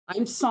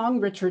I'm Song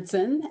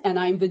Richardson, and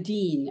I'm the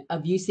Dean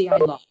of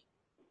UCI Law.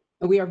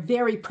 And we are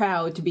very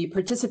proud to be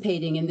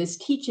participating in this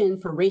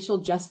teach-in for racial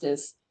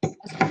justice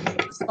as part of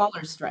the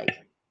Scholars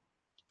Strike.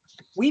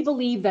 We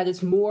believe that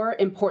it's more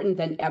important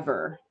than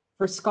ever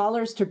for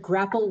scholars to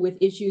grapple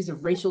with issues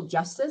of racial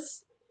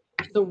justice,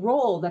 the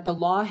role that the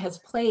law has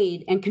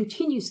played and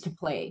continues to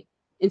play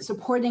in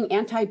supporting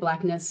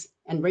anti-Blackness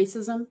and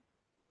racism,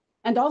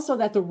 and also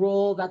that the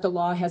role that the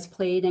law has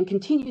played and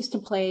continues to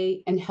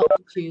play in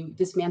helping to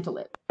dismantle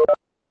it.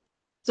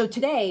 So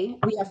today,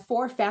 we have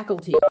 4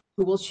 faculty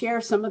who will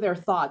share some of their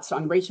thoughts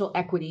on racial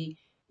equity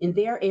in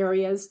their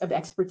areas of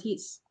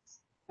expertise.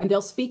 And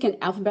they'll speak in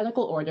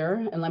alphabetical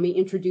order, and let me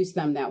introduce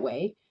them that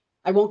way.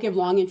 I won't give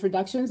long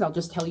introductions, I'll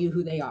just tell you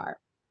who they are.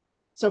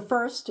 So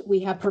first, we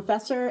have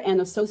Professor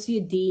and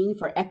Associate Dean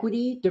for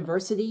Equity,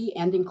 Diversity,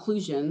 and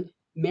Inclusion,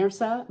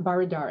 Mehrsa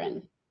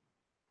Baradaran.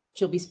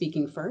 She'll be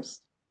speaking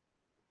first.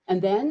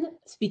 And then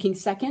speaking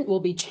second will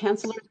be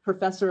Chancellor's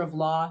Professor of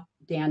Law,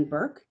 Dan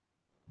Burke.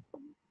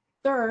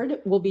 Third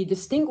will be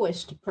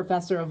Distinguished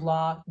Professor of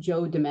Law,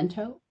 Joe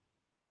Demento.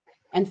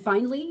 And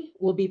finally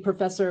will be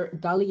Professor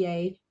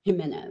Dalia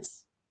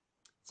Jimenez.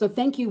 So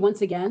thank you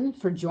once again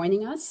for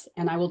joining us,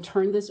 and I will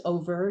turn this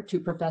over to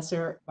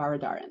Professor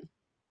Baradaran.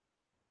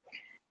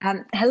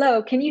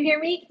 Hello, can you hear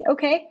me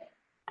okay?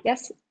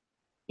 Yes?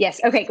 Yes.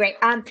 Okay. Great.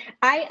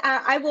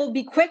 I will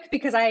be quick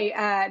because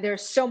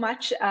there's so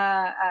much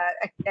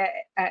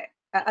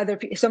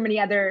so many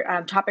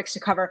other topics to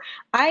cover.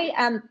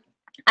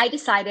 I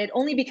decided,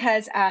 only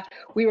because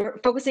we were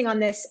focusing on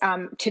this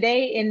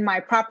today in my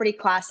property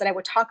class, that I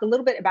would talk a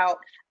little bit about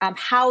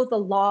how the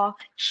law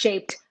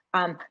shaped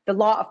the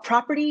law of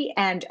property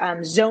and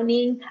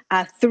zoning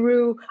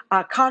through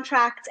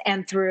contracts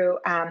and through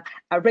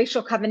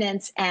racial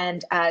covenants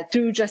and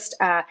through just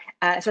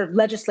sort of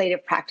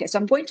legislative practice. So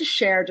I'm going to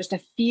share just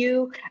a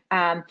few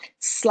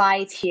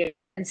slides here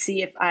and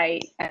see if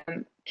I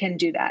can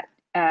do that.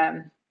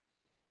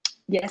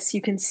 Yes,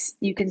 you can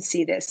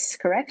see this,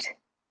 correct?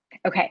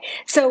 Okay,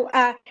 so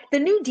the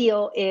New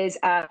Deal is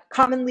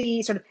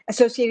commonly sort of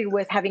associated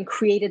with having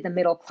created the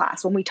middle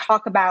class. When we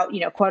talk about,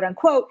 quote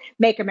unquote,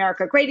 make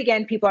America great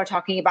again, people are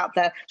talking about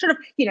the sort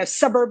of,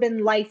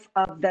 suburban life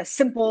of the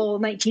simple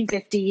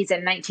 1950s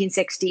and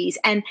 1960s.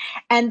 And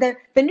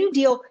the New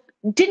Deal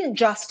didn't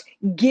just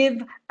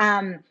give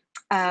the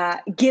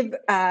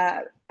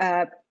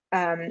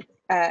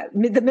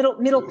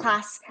middle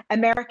class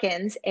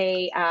Americans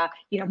a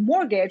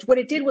mortgage. What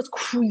it did was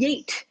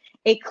create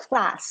a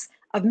class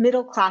of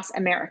middle-class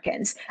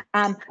Americans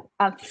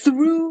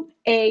through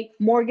a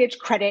mortgage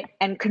credit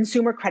and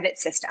consumer credit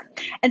system.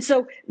 And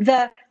so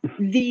the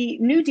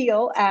New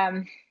Deal,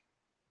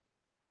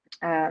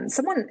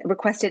 someone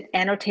requested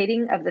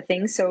annotating of the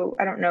things, so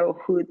I don't know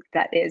who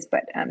that is,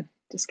 but I'm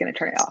just going to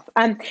turn it off.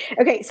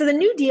 Okay, so the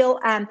New Deal,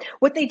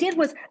 what they did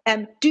was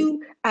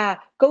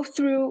go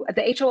through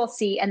the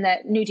HOLC and the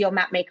New Deal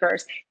map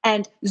makers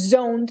and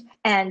zoned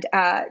and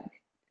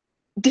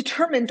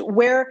determined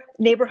where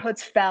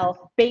neighborhoods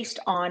fell based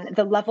on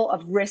the level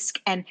of risk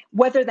and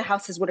whether the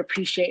houses would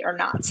appreciate or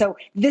not. So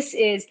this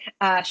is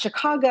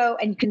Chicago,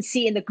 and you can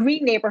see in the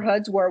green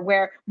neighborhoods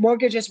where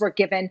mortgages were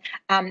given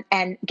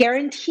and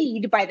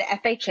guaranteed by the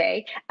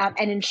FHA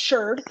and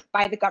insured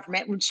by the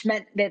government, which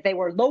meant that they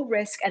were low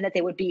risk and that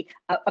they would be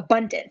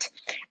abundant.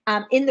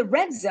 In the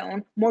red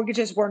zone,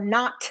 mortgages were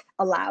not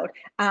allowed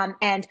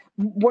and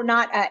were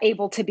not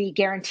able to be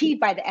guaranteed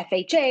by the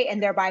FHA,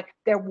 and thereby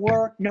there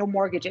were no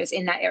mortgages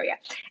in that area.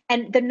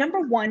 And the number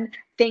one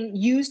thing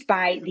used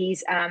by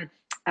these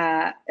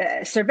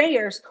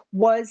surveyors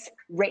was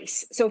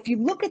race. So if you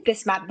look at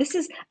this map, this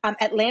is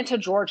Atlanta,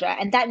 Georgia,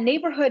 and that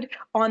neighborhood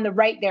on the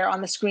right there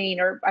on the screen,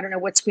 or I don't know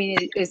what screen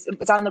it is,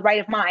 it's on the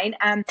right of mine,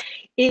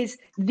 is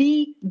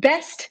the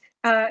best,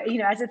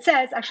 as it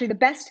says, actually the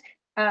best,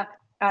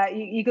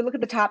 you can look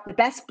at the top, the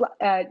best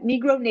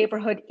Negro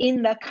neighborhood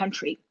in the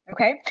country,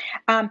 okay?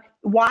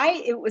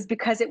 Why? It was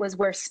because it was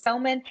where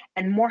Spelman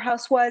and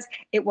Morehouse was.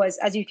 It was,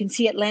 as you can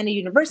see, Atlanta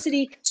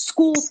University,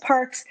 schools,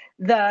 parks,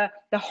 the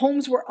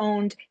homes were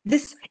owned.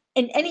 This,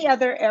 in any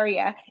other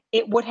area,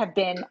 it would have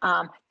been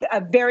a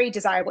very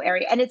desirable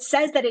area. And it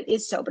says that it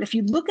is so. But if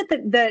you look at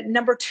the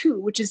number 2,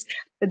 which is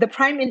the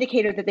prime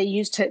indicator that they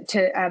use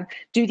to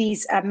do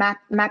these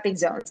mapping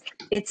zones,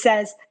 it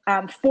says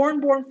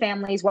foreign-born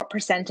families, what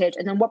percentage,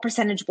 and then what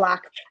percentage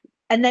Black,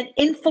 and then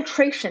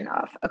infiltration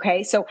of,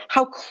 okay? So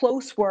how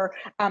close were,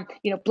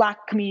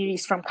 Black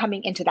communities from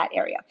coming into that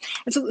area?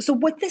 And so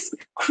what this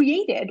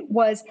created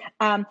was,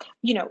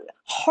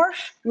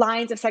 harsh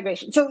lines of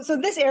segregation. So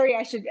this area,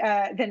 I should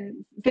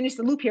then finish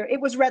the loop here,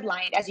 it was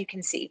redlined, as you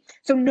can see.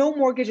 So no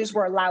mortgages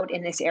were allowed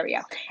in this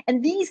area.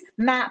 And these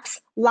maps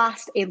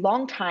last a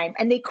long time,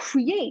 and they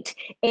create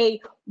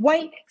a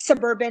white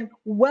suburban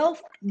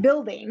wealth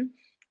building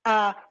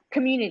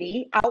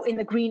community out in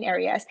the green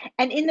areas.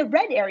 And in the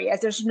red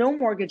areas, there's no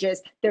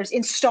mortgages. There's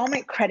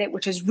installment credit,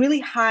 which is really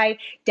high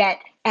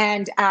debt,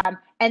 and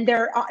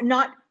they're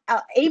not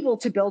able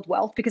to build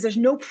wealth because there's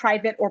no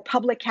private or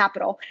public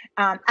capital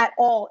at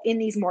all in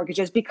these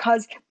mortgages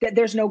because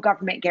there's no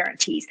government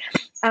guarantees.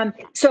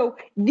 So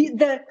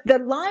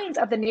the lines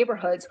of the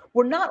neighborhoods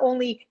were not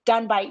only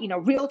done by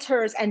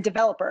realtors and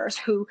developers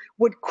who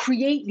would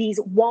create these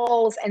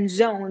walls and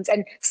zones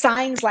and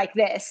signs like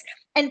this.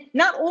 And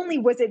not only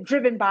was it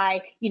driven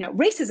by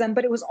racism,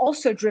 but it was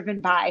also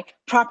driven by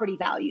property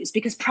values,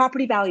 because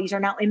property values are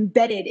now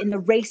embedded in the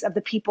race of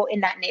the people in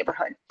that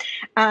neighborhood.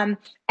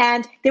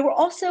 And they were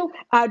also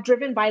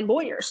driven by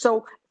lawyers.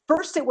 So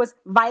first it was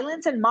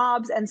violence and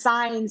mobs and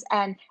signs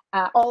and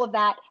all of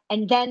that.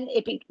 And then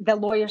the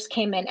lawyers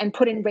came in and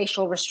put in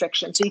racial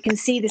restrictions. So you can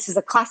see this is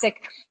a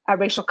classic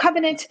racial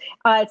covenant.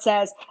 It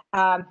says,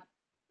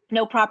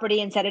 no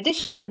property in said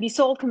addition be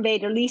sold,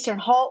 conveyed, or leased in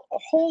whole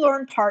or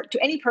in part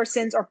to any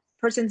persons or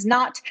persons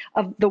not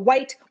of the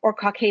white or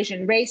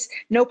Caucasian race.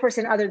 No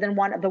person other than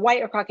one of the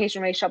white or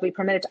Caucasian race shall be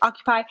permitted to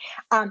occupy.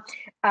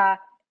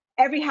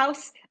 Every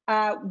house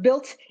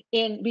built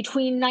in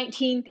between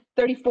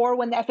 1934,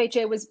 when the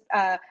FHA was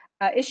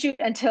issued,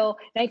 until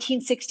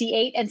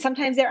 1968, and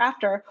sometimes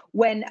thereafter,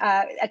 when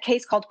a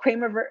case called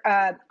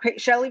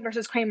Shelley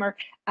versus Kramer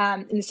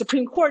in the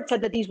Supreme Court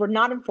said that these were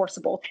not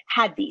enforceable,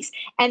 had these.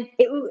 And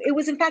it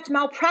was in fact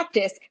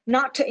malpractice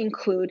not to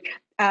include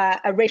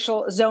a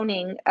racial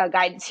zoning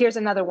guidance. Here's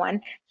another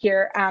one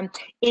here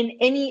in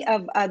any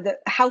of the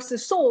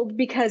houses sold,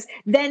 because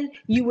then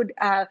you would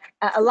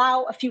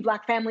allow a few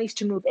Black families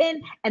to move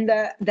in and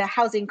the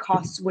housing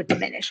costs would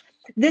diminish.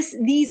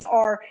 These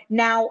are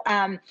now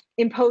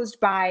imposed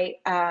by,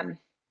 so I'm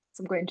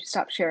going to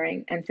stop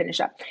sharing and finish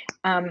up.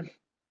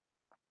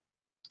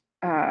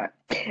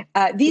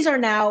 These are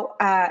now,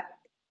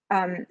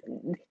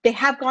 they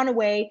have gone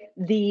away,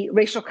 the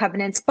racial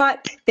covenants,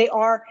 but they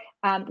are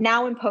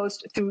now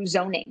imposed through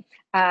zoning.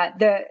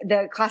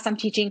 The class I'm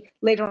teaching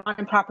later on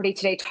in property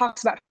today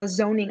talks about how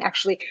zoning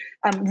actually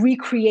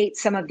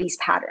recreates some of these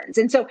patterns.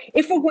 And so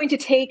if we're going to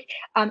take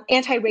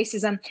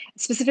anti-racism,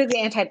 specifically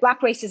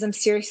anti-Black racism,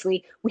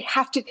 seriously, we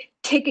have to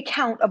take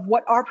account of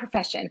what our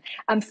profession,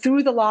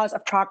 through the laws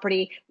of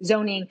property,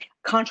 zoning,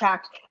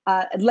 contract,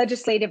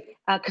 legislative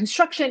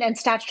construction, and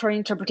statutory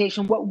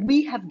interpretation, what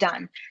we have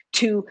done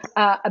to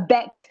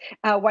abet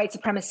white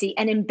supremacy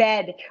and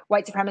embed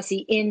white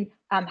supremacy in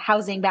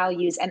housing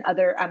values and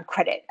other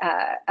credit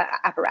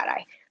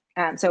apparatus.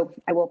 So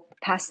I will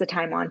pass the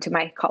time on to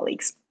my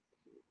colleagues.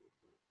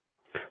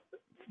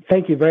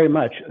 Thank you very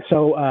much.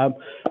 So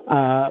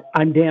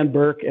I'm Dan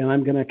Burke, and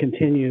I'm going to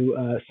continue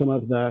some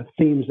of the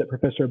themes that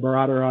Professor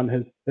Baradaran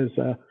has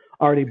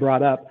already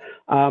brought up.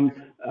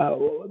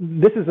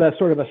 This is a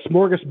sort of a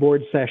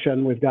smorgasbord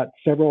session. We've got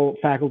several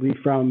faculty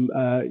from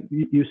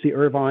UC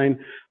Irvine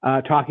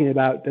talking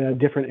about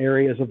different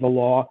areas of the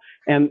law.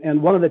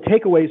 And one of the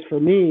takeaways for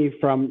me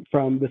from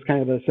this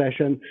kind of a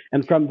session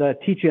and from the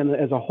teaching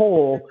as a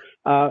whole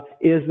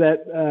is that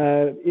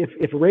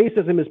if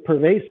racism is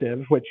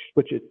pervasive, which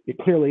it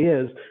clearly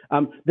is,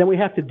 then we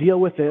have to deal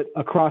with it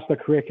across the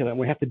curriculum.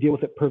 We have to deal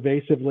with it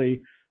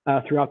pervasively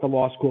throughout the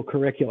law school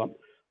curriculum.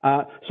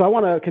 So I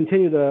want to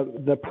continue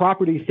the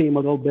property theme a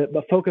little bit,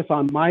 but focus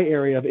on my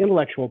area of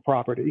intellectual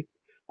property,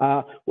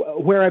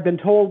 where I've been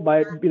told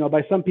by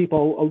some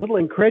people a little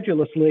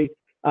incredulously,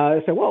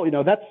 say, well,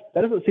 that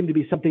doesn't seem to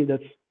be something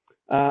that's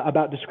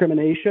about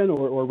discrimination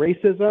or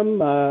racism.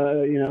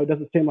 It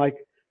doesn't seem like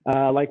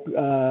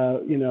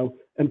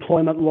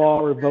employment law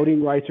or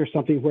voting rights or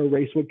something where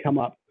race would come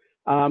up.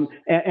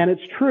 And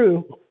it's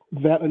true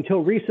that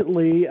until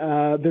recently,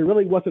 there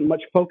really wasn't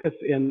much focus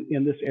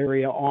in this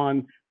area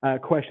on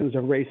questions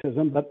of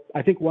racism. But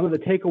I think one of the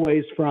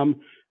takeaways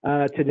from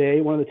today,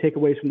 one of the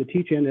takeaways from the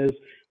teach-in is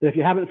that if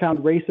you haven't found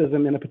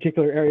racism in a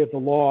particular area of the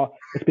law,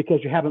 it's because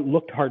you haven't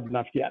looked hard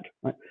enough yet.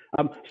 Right?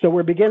 So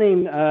we're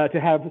beginning to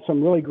have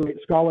some really great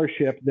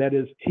scholarship that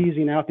is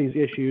teasing out these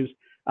issues.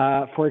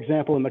 For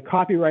example, in the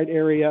copyright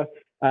area,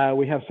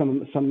 we have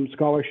some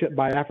scholarship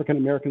by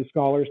African-American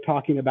scholars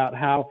talking about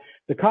how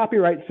the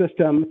copyright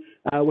system,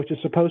 which is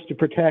supposed to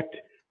protect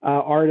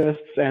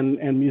artists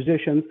and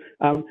musicians,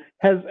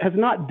 has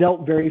not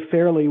dealt very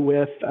fairly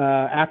with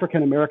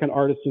African-American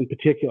artists in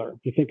particular. If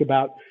you think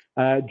about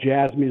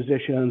jazz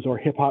musicians or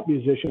hip-hop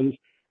musicians,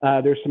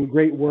 there's some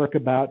great work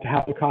about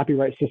how the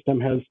copyright system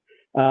has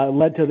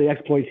led to the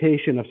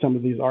exploitation of some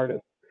of these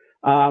artists.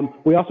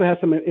 We also have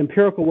some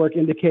empirical work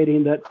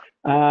indicating that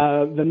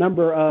the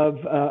number of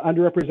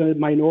underrepresented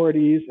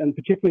minorities, and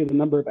particularly the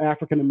number of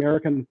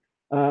African-American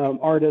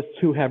artists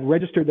who have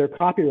registered their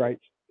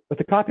copyrights with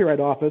the Copyright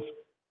Office,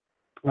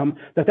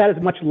 that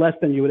is much less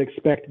than you would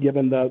expect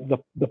given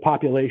the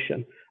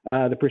population,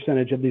 the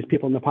percentage of these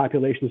people in the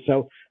population.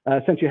 So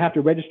since you have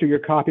to register your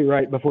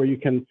copyright before you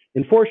can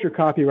enforce your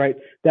copyright,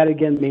 that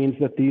again means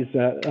that these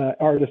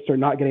artists are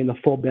not getting the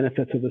full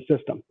benefits of the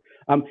system.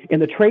 In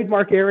the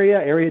trademark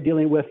area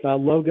dealing with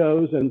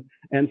logos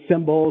and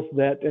symbols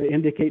that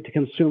indicate to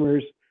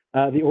consumers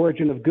the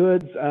origin of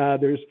goods,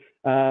 there's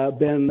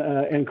been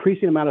an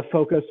increasing amount of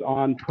focus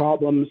on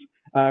problems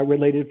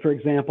related, for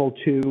example,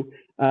 to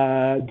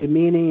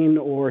demeaning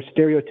or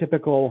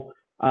stereotypical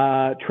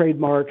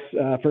trademarks,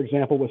 for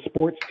example, with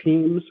sports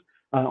teams,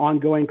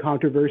 ongoing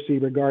controversy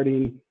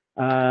regarding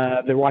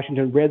the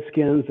Washington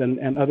Redskins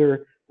and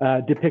other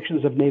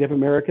depictions of Native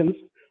Americans.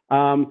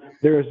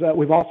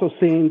 We've also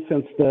seen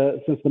since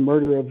the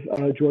murder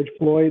of George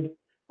Floyd,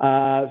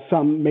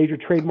 some major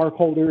trademark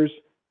holders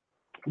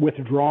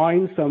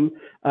withdrawing some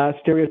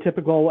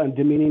stereotypical and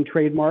demeaning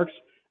trademarks.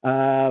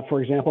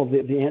 For example,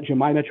 the Aunt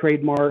Jemima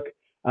trademark,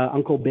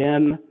 Uncle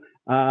Ben,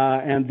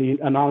 and the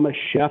anonymous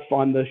chef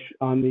on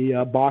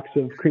the box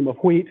of cream of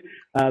wheat.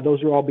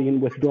 Those are all being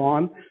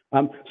withdrawn.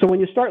 So when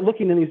you start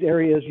looking in these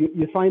areas,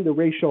 you find the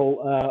racial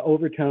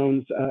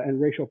overtones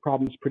and racial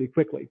problems pretty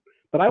quickly.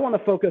 But I want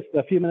to focus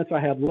the few minutes I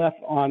have left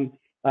on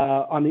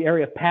the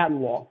area of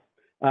patent law,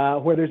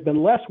 where there's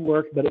been less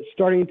work, but it's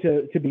starting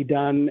to be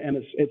done, and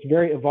it's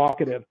very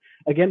evocative.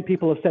 Again,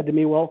 people have said to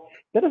me, well,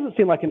 that doesn't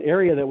seem like an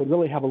area that would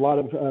really have a lot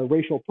of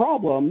racial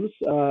problems.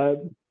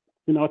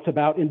 It's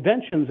about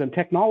inventions and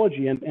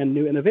technology and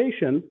new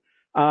innovation.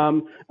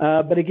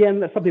 But again,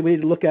 that's something we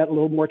need to look at a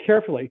little more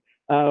carefully.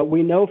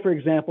 We know, for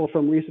example,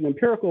 from recent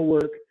empirical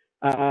work,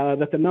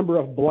 that the number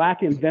of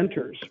Black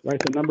inventors, right,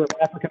 the number of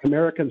African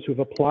Americans who've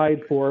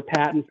applied for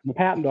patents in the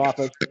patent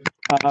office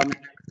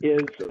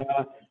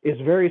is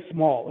very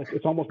small.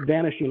 It's almost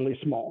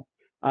vanishingly small.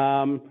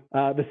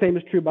 The same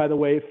is true, by the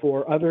way,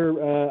 for other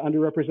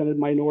underrepresented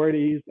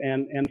minorities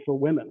and for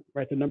women,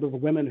 right? The number of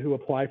women who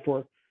apply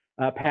for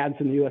patents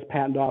in the U.S.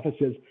 Patent Office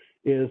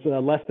is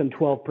less than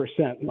 12%,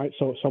 right?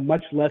 So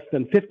much less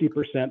than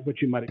 50%,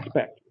 which you might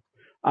expect.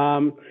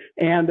 And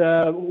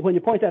when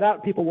you point that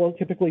out, people will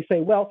typically say,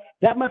 well,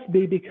 that must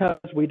be because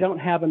we don't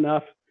have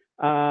enough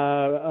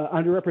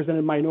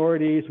underrepresented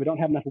minorities, we don't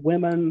have enough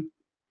women,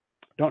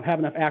 don't have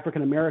enough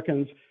African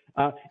Americans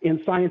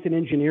in science and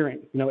engineering.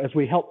 As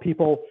we help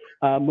people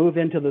move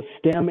into the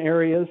STEM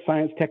areas,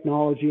 science,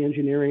 technology,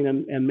 engineering,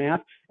 and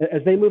math,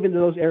 as they move into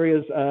those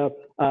areas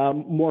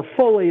more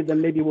fully,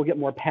 then maybe we'll get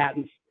more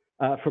patents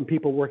from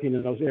people working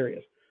in those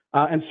areas.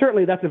 And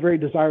certainly that's a very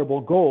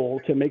desirable goal,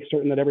 to make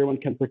certain that everyone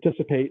can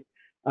participate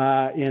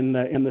in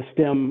the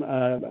STEM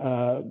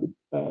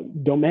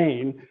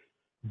domain.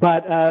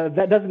 But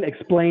that doesn't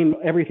explain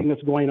everything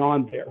that's going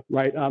on there,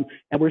 right? And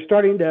we're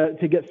starting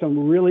to get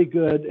some really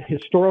good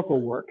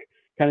historical work,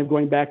 kind of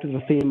going back to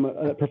the theme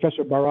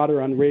Professor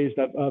Baradaran raised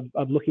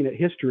of looking at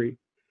history.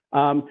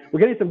 We're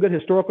getting some good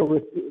historical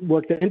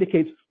work that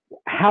indicates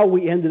how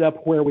we ended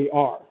up where we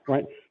are,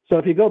 right? So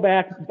if you go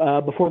back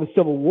before the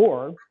Civil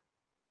War,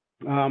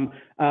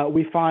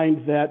 we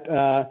find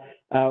that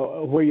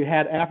where you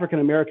had African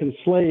American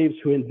slaves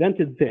who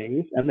invented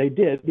things, and they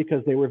did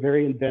because they were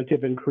very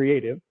inventive and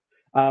creative.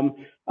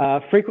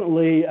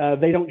 Frequently,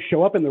 they don't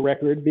show up in the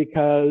record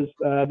because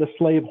the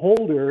slave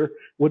holder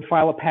would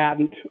file a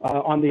patent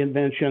on the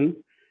invention.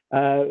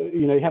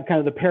 You have kind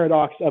of the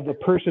paradox of a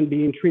person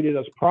being treated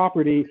as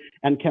property,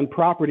 and can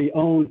property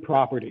own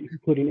property,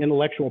 including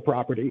intellectual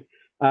property?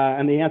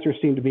 And the answers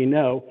seem to be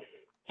no.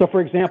 So,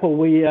 for example,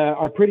 we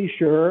are pretty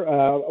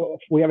sure,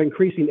 we have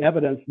increasing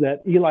evidence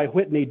that Eli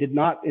Whitney did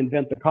not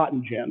invent the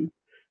cotton gin.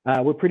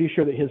 We're pretty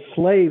sure that his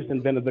slaves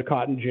invented the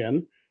cotton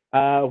gin.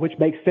 Which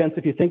makes sense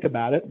if you think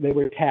about it. They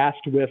were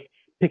tasked with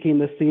picking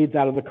the seeds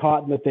out of the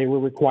cotton that they were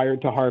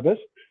required to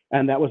harvest,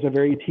 and that was a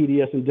very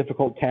tedious and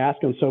difficult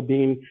task. And so,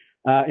 being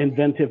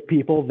inventive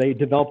people, they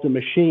developed a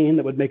machine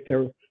that would make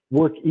their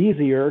work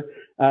easier,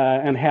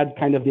 and had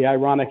kind of the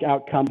ironic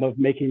outcome of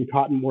making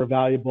cotton more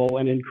valuable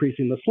and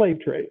increasing the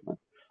slave trade.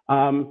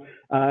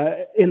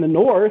 In the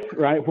North,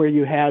 right, where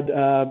you had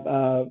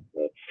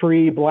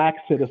free Black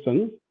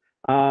citizens,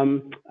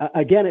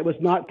 again, it was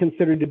not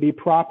considered to be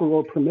proper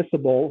or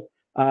permissible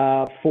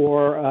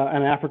for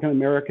an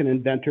African-American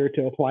inventor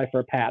to apply for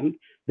a patent.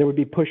 There would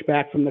be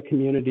pushback from the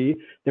community.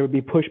 There would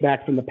be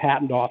pushback from the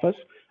patent office.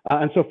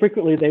 And so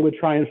frequently they would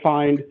try and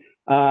find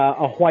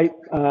a white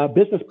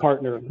business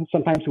partner,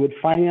 sometimes who would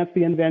finance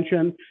the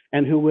invention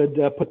and who would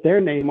put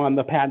their name on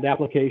the patent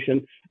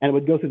application, and it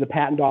would go through the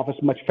patent office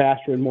much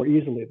faster and more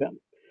easily then.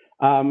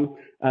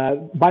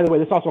 By the way,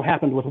 this also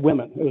happened with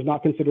women. It was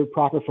not considered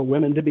proper for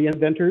women to be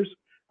inventors,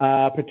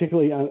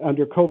 particularly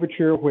under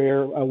coverture,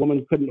 where a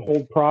woman couldn't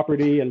hold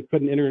property and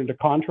couldn't enter into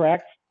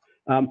contracts.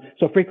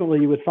 So frequently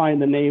you would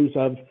find the names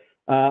of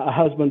a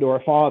husband or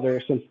a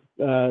father, since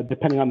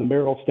depending on the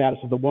marital status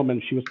of the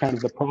woman, she was kind of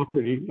the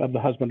property of the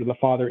husband or the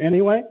father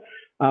anyway.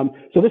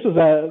 So this is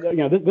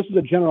this is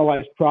a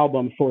generalized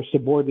problem for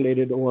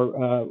subordinated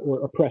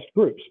or oppressed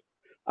groups.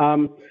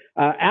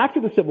 After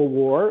the Civil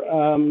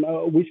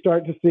War, we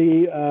start to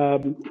see,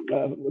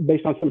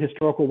 based on some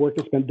historical work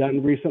that's been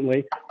done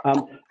recently,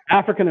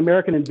 African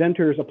American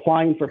inventors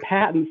applying for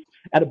patents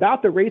at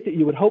about the rate that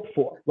you would hope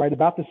for, right?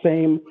 About the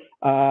same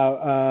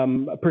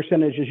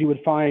percentage as you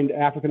would find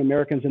African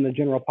Americans in the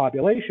general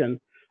population.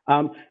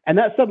 And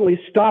that suddenly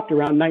stopped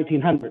around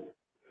 1900,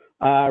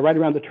 right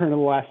around the turn of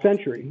the last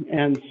century.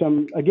 And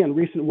some, again,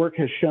 recent work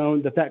has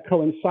shown that that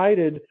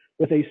coincided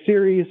with a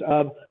series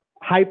of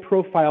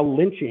high-profile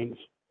lynchings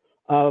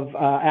of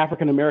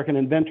African-American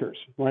inventors,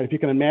 right? If you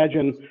can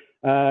imagine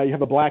you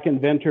have a black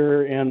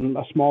inventor in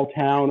a small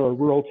town or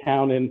rural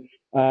town in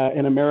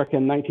America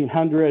in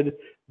 1900.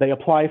 They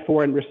apply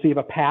for and receive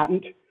a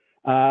patent.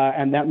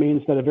 And that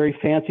means that a very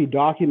fancy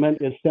document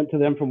is sent to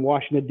them from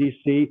Washington,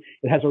 D.C.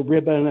 It has a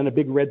ribbon and a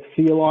big red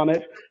seal on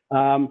it.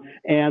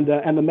 And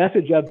the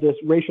message of this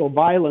racial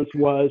violence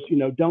was,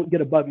 don't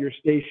get above your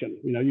station.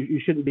 You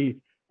shouldn't be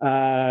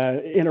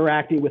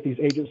interacting with these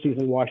agencies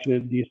in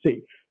Washington,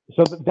 D.C.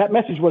 So that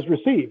message was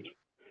received.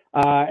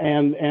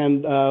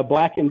 And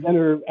black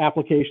inventor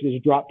application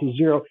is dropped to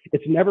 0.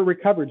 It's never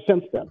recovered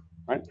since then,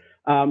 right?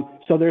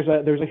 So there's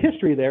a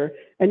history there,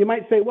 and you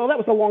might say, well, that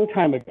was a long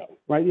time ago,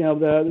 right?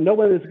 No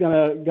one is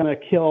gonna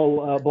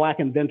kill a black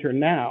inventor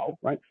now,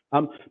 right?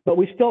 But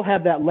we still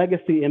have that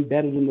legacy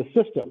embedded in the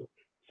system.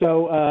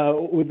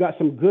 So we've got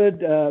some good,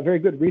 very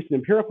good recent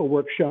empirical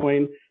work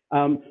showing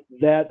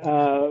that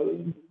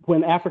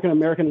when African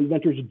American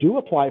inventors do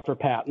apply for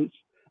patents,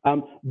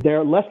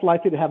 they're less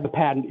likely to have the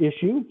patent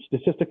issue,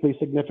 statistically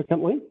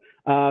significantly.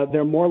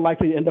 They're more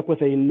likely to end up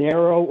with a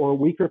narrow or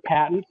weaker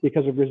patent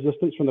because of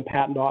resistance from the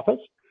patent office.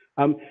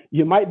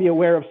 You might be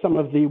aware of some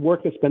of the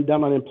work that's been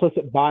done on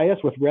implicit bias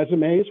with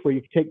resumes, where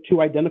you take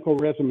two identical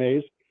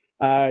resumes,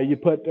 you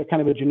put a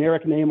kind of a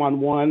generic name on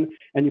one,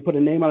 and you put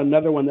a name on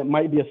another one that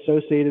might be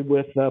associated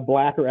with the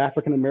Black or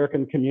African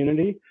American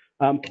community,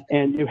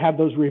 and you have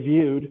those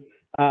reviewed.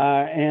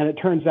 And it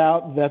turns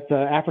out that the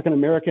African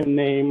American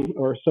name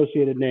or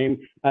associated name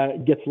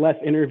gets less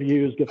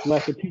interviews, gets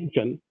less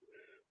attention.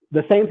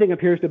 The same thing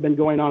appears to have been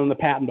going on in the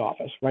patent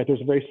office, right?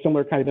 There's a very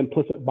similar kind of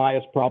implicit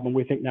bias problem,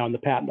 we think, now in the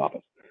patent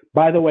office.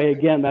 By the way,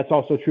 again, that's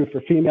also true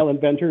for female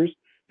inventors.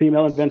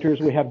 Female inventors,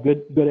 we have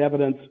good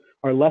evidence,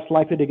 are less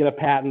likely to get a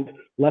patent,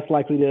 less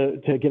likely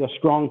to get a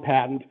strong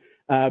patent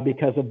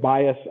because of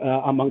bias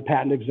among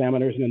patent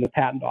examiners and in the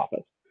patent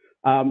office.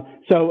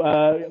 So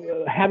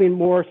having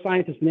more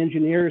scientists and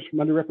engineers from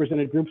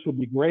underrepresented groups would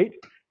be great,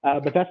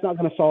 but that's not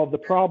going to solve the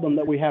problem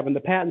that we have in the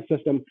patent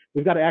system.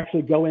 We've got to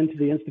actually go into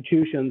the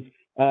institutions,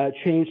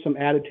 change some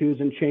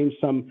attitudes, and change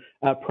some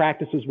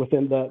practices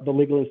within the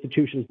legal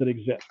institutions that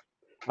exist.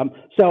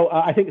 So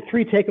I think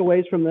 3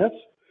 takeaways from this.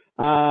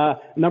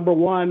 Number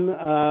one,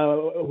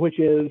 which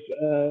is,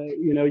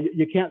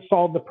 you can't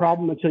solve the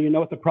problem until you know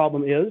what the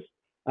problem is.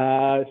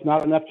 It's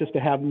not enough just to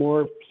have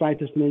more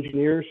scientists and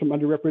engineers from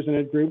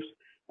underrepresented groups.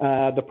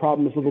 The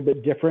problem is a little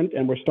bit different,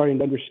 and we're starting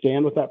to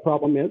understand what that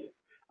problem is.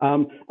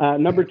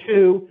 Number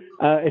two,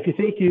 if you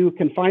think you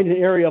can find an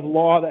area of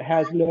law that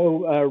has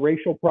no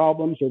racial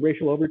problems or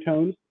racial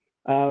overtones,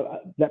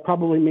 that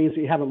probably means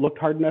that you haven't looked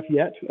hard enough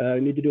yet.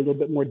 You need to do a little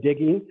bit more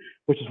digging,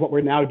 which is what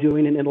we're now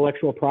doing in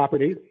intellectual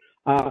property.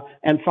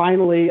 And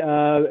finally,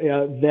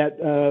 that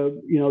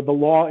the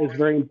law is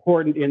very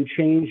important in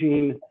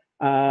changing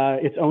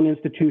its own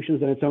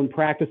institutions and its own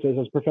practices,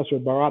 as Professor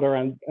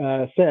Baradaran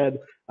said.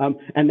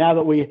 And now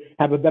that we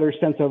have a better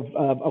sense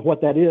of what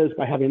that is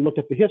by having looked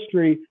at the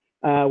history,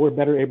 we're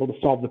better able to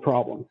solve the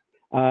problem.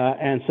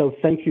 And so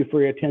thank you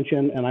for your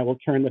attention, and I will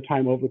turn the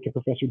time over to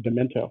Professor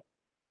Demento.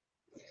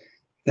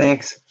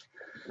 Thanks.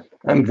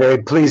 I'm very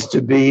pleased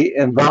to be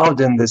involved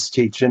in this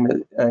teaching.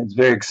 It's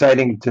very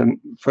exciting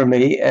for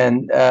me.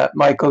 And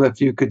Michael, if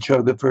you could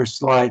show the first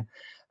slide.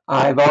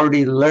 I've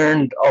already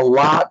learned a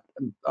lot,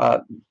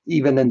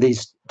 even in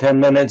these 10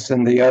 minutes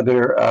and the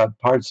other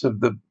parts of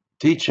the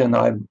teaching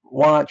I've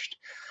watched.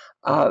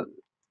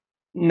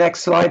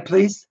 Next slide,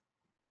 please.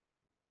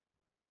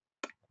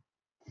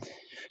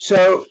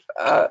 So,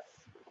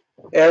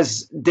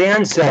 as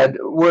Dan said,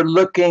 we're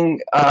looking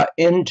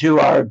into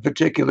our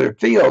particular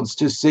fields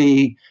to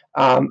see,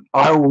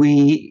 are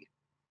we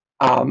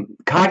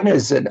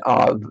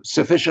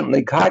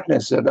sufficiently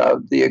cognizant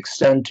of the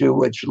extent to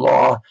which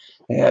law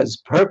has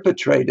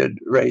perpetrated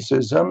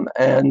racism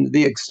and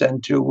the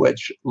extent to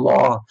which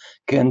law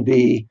can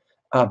be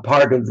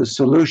part of the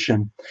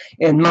solution.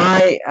 In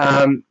my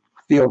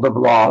field of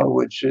law,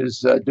 which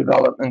is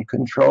development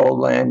control,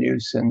 land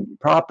use, and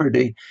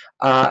property,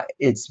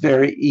 it's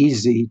very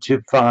easy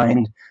to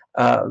find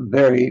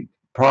very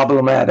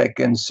problematic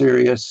and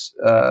serious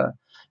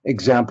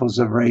examples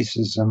of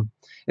racism.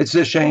 It's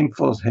a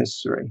shameful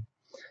history.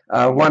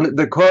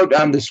 The quote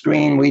on the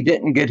screen, "We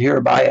didn't get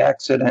here by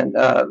accident,"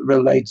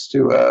 relates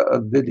to a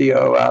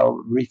video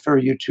I'll refer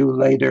you to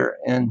later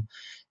in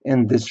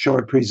this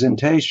short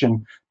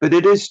presentation. But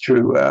it is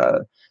true.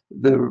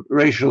 The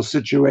racial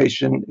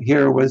situation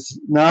here was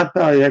not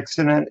by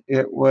accident.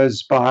 It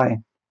was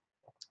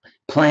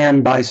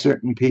planned by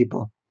certain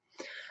people.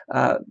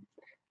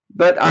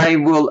 But I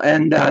will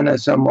end on a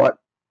somewhat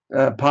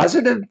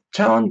positive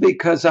tone,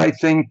 because I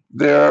think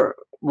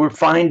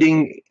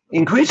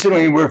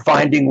increasingly we're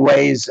finding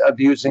ways of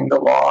using the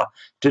law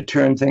to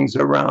turn things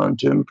around,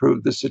 to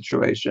improve the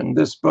situation.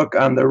 This book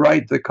on the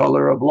right, The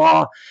Color of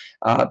Law,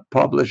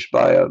 published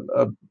by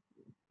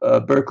a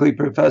Berkeley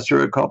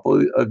professor a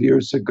couple of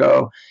years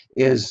ago,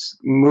 is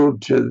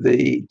moved to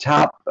the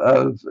top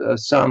of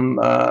some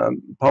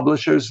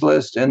publishers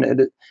list, and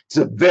it's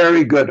a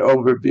very good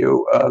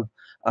overview of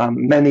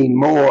many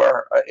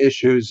more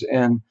issues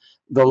in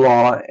the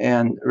law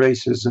and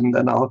racism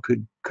than I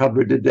could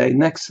cover today.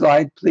 Next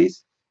slide,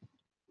 please.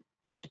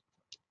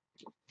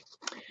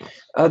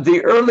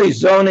 The early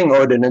zoning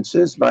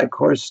ordinances, my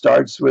course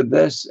starts with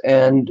this,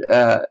 and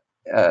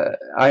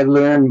I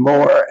learn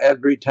more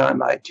every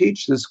time I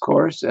teach this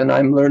course, and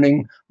I'm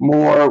learning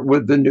more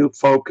with the new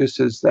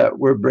focuses that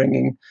we're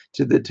bringing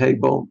to the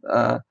table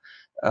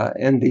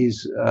in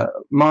these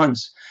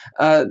months.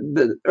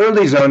 The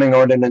early zoning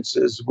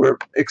ordinances were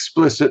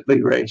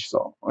explicitly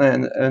racial,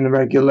 and the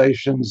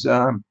regulations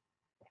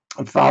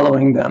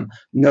following them,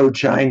 no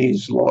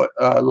Chinese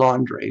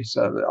laundry.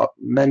 So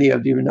many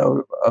of you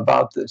know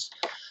about this.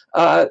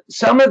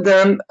 Some of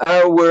them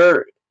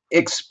were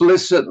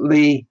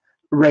explicitly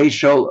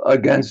racial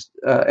against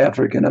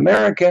African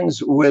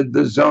Americans, with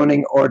the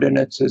zoning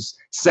ordinances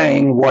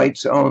saying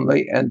whites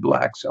only and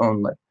blacks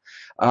only.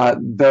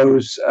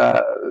 Those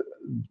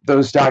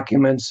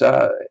documents,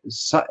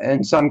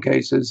 in some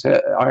cases,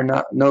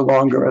 are no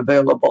longer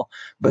available,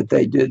 but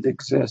they did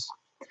exist.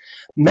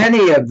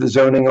 Many of the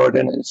zoning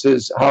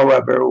ordinances,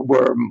 however,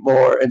 were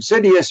more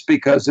insidious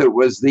because it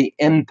was the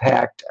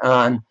impact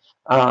on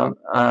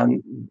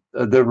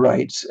the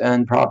rights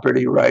and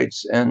property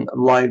rights and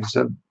lives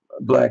of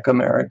Black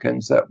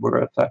Americans that were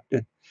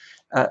affected.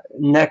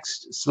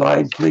 Next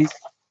slide, please.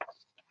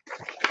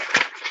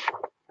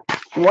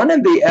 One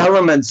of the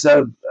elements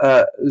of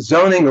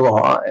zoning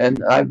law,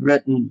 and I've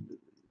written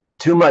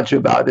too much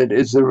about it,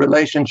 is the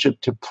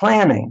relationship to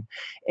planning.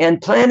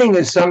 And planning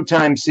is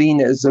sometimes seen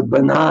as a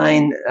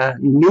benign,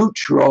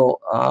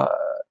 neutral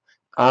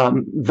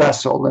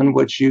vessel in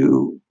which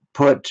you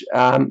put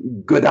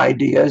good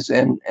ideas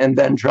and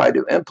then try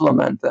to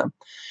implement them.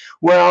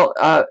 Well,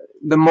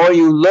 the more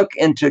you look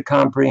into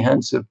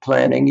comprehensive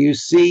planning, you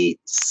see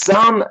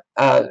some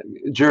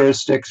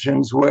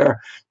jurisdictions where,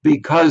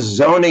 because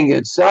zoning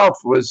itself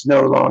was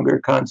no longer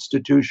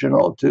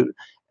constitutional to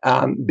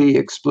be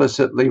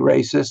explicitly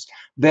racist,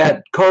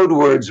 that code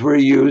words were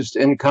used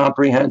in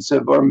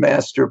comprehensive or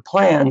master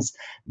plans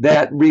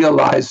that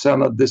realized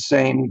some of the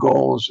same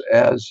goals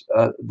as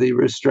the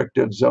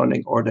restrictive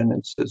zoning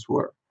ordinances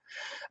were.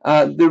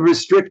 The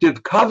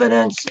restrictive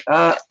covenants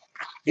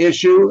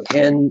issue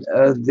in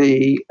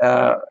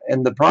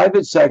the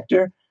private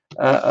sector,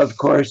 of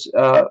course,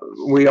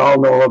 we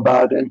all know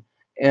about, and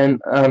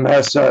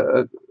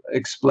Mehrsa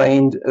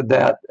explained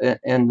that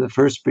in the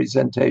first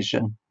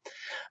presentation.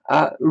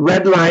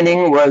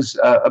 Redlining was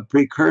a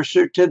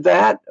precursor to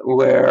that,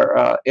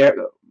 where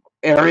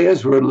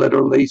areas were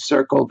literally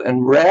circled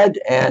in red,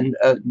 and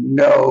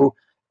no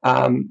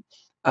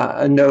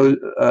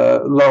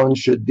loan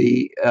should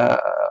be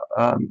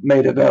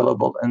made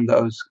available in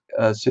those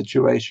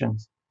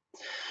situations.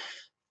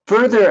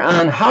 Further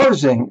on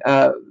housing,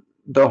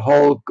 the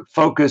whole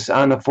focus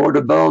on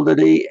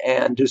affordability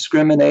and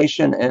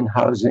discrimination in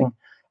housing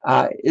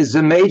is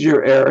a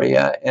major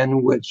area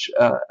in which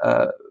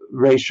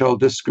racial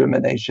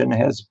discrimination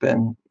has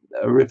been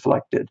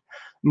reflected.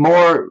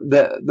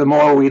 The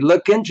more we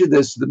look into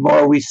this, the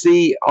more we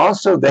see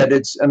also that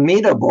it's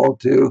amenable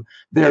to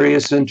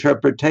various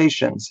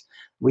interpretations.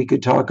 We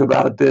could talk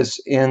about this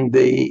in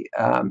the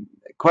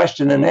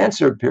question and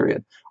answer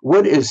period.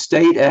 What is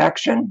state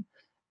action?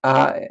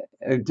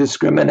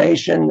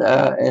 Discrimination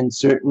in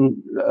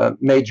certain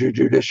major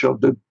judicial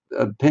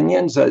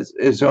opinions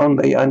is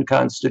only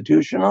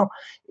unconstitutional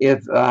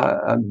if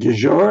de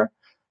jure.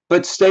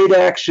 But state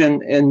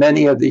action in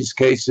many of these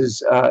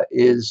cases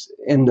is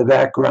in the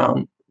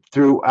background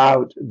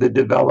throughout the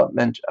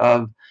development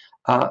of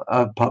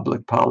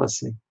public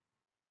policy.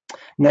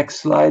 Next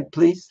slide,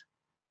 please.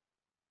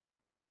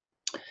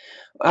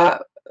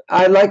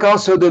 I'd like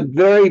also to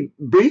very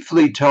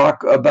briefly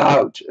talk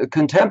about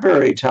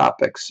contemporary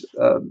topics.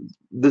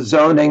 The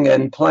zoning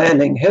and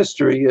planning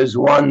history is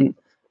one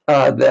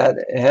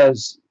that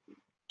has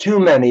too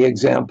many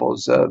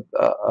examples of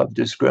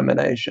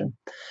discrimination.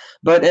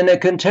 But in a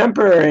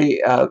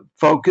contemporary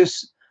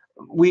focus,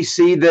 we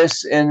see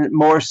this in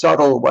more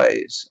subtle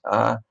ways.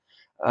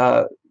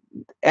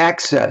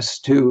 Access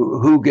to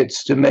who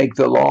gets to make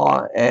the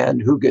law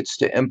and who gets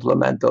to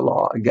implement the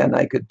law. Again,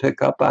 I could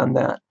pick up on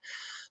that.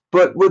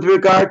 But with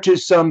regard to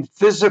some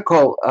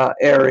physical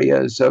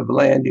areas of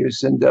land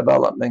use and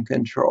development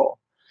control,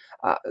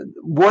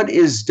 what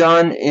is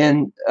done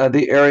in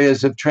the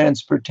areas of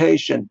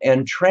transportation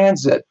and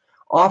transit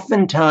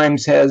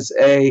oftentimes has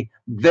a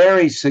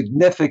very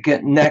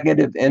significant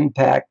negative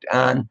impact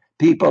on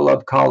people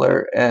of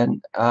color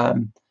and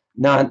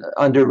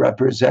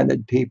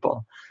non-underrepresented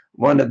people.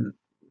 One of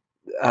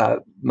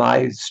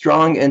my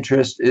strong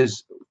interest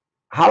is,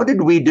 how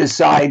did we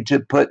decide to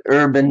put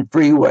urban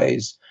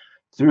freeways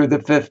through the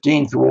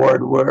 15th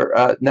Ward,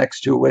 where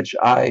next to which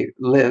I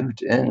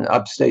lived in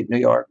upstate New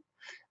York?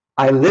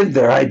 I lived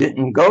there. I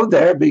didn't go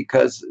there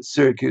because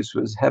Syracuse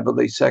was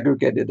heavily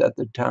segregated at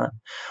the time.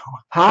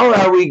 How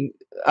are we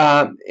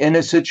in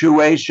a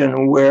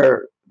situation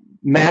where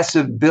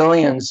massive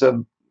billions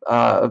of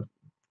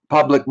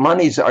public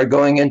monies are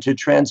going into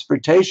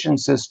transportation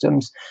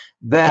systems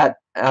that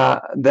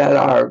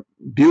are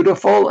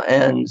beautiful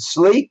and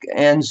sleek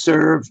and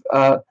serve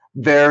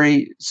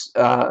very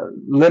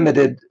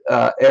limited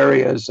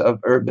areas of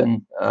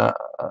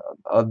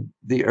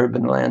the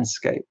urban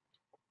landscape.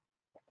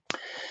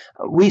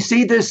 We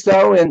see this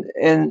though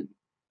in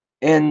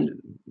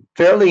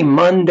fairly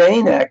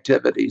mundane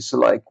activities,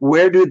 like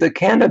where do the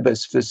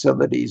cannabis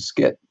facilities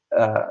get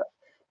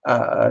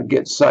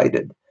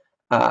cited?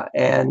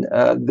 And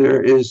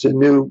there is a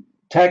new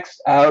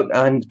text out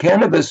on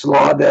cannabis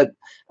law that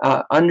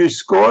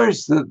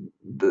underscores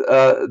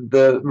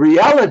the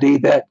reality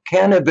that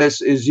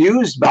cannabis is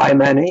used by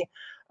many,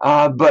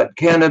 but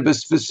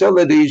cannabis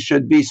facilities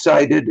should be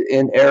cited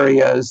in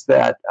areas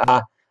that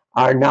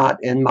are not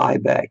in my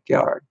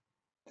backyard.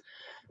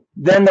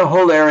 Then the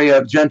whole area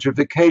of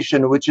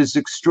gentrification, which is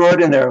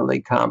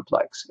extraordinarily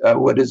complex.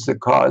 What is the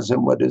cause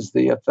and what is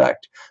the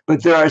effect?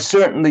 But there are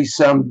certainly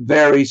some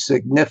very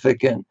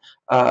significant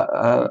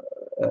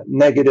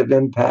negative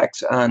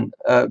impacts on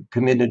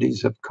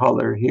communities of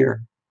color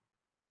here.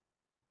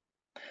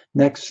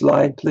 Next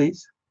slide,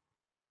 please.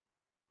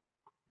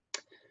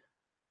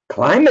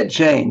 Climate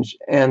change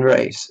and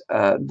race.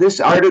 This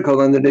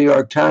article in the New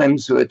York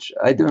Times, which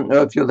I don't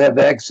know if you'll have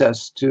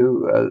access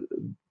to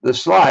the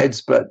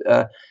slides, but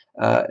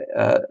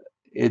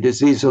it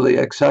is easily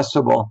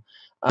accessible,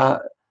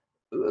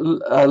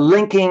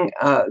 linking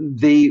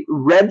the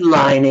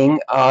redlining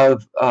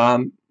of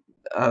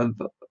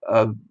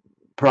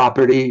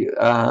property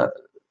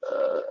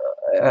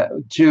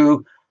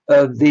to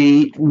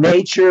the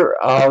nature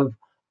of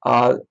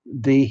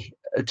the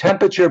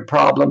temperature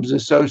problems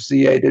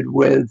associated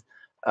with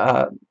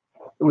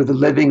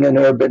living in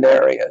urban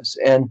areas.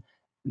 And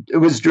it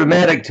was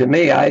dramatic to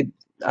me.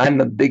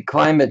 I'm a big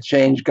climate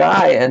change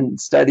guy and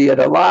study it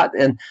a lot.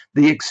 And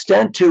the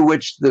extent to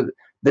which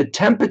the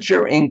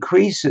temperature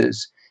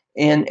increases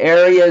in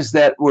areas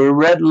that were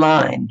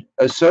redlined,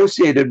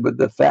 associated with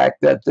the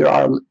fact that there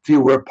are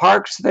fewer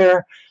parks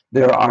there,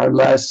 there's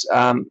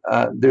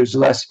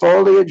less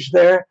foliage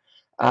there.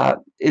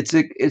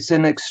 It's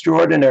an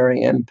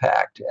extraordinary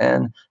impact.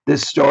 And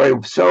this story,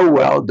 so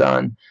well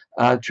done,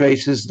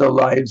 traces the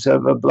lives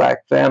of a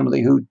Black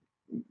family who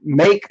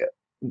make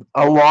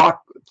a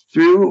walk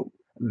through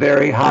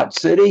very hot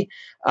city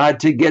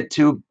to get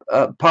to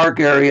park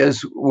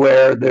areas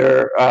where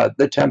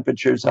the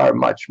temperatures are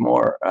much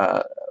more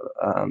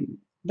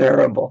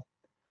bearable.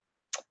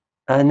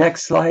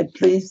 Next slide,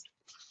 please.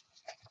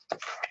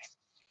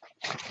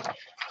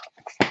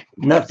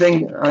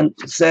 Nothing,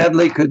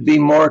 sadly, could be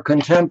more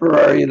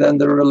contemporary than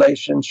the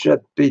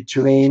relationship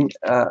between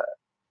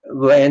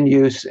land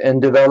use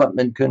and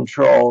development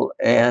control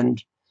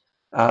and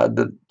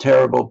the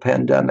terrible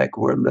pandemic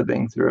we're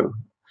living through.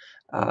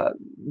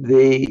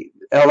 The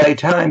LA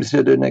Times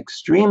did an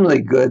extremely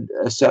good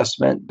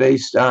assessment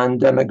based on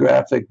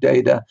demographic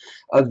data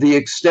of the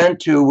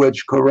extent to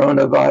which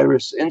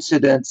coronavirus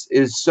incidence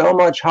is so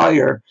much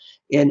higher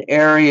in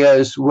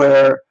areas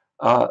where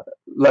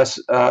less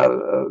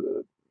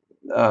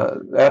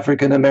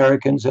African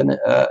Americans and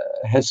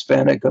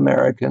Hispanic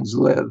Americans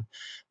live.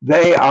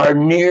 They are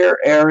near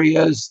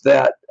areas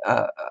that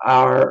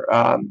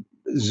are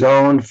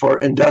zoned for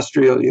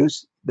industrial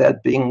use,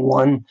 that being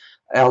one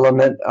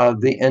element of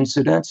the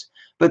incidence,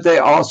 but they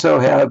also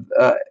have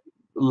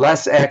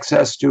less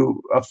access to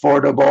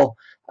affordable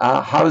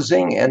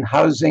housing, and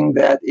housing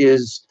that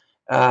is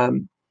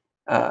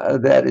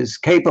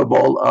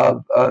capable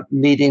of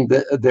meeting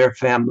their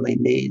family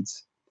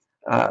needs.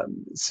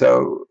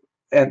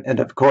 And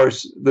of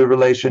course, the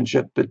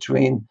relationship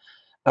between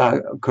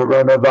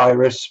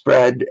coronavirus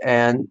spread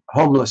and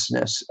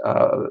homelessness.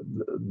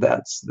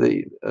 That's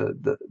the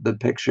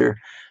picture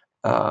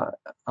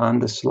on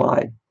the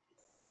slide.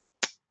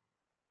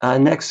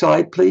 Next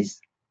slide, please.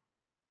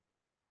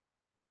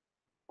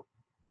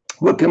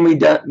 What can be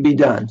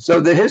done? So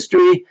the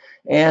history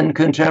and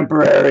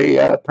contemporary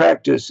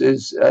practice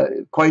is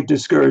quite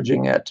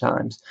discouraging at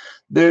times.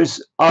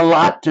 There's a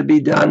lot to be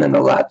done and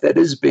a lot that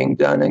is being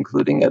done,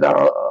 including at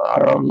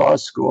our own law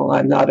school.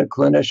 I'm not a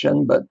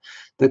clinician, but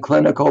the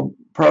clinical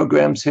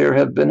programs here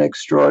have been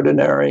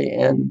extraordinary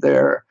in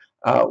their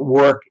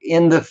work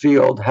in the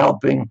field,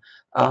 helping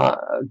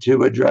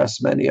to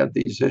address many of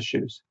these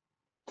issues.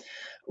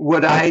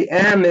 What I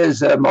am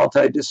is a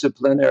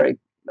multidisciplinary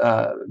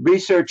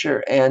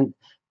researcher and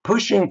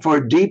pushing for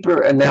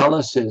deeper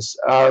analysis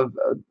of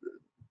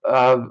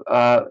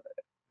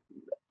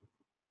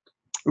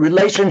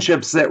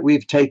relationships that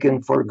we've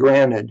taken for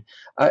granted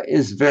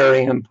is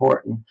very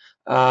important.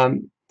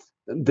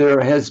 There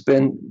has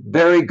been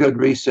very good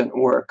recent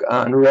work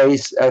on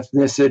race,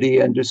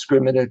 ethnicity, and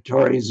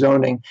discriminatory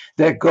zoning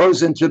that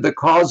goes into the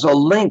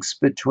causal links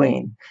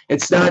between.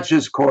 It's not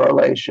just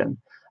correlation.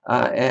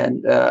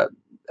 And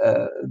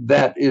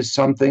that is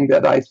something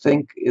that I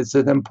think is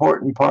an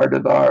important part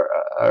of our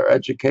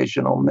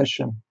educational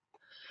mission.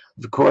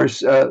 Of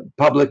course,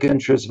 public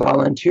interest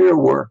volunteer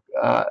work,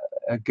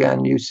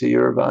 again, UC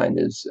Irvine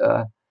is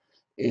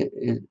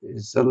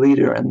a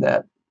leader in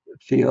that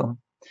field.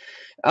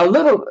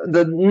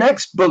 The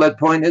next bullet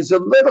point is a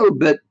little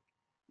bit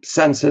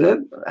sensitive.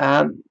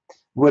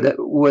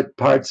 what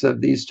parts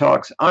of these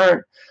talks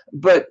aren't.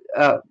 But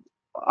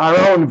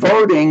our own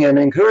voting and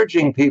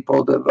encouraging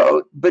people to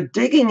vote, but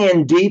digging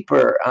in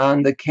deeper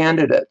on the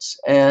candidates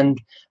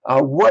and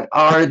what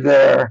are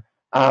their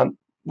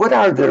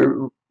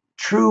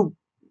true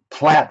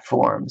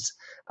platforms.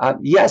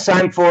 Yes,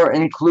 I'm for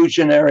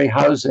inclusionary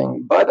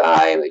housing, but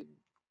I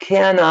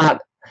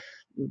cannot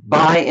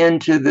buy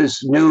into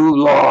this new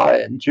law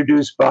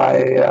introduced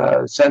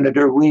by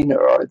Senator Weiner,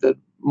 or the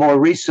more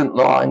recent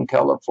law in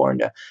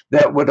California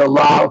that would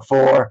allow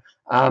for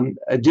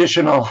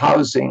additional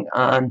housing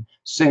on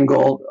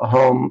single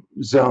home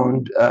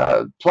zoned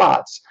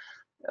plots.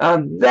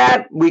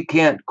 That we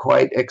can't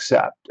quite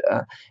accept.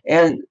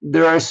 And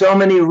there are so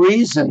many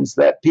reasons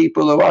that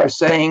people who are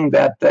saying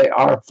that they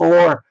are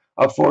for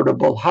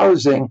affordable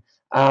housing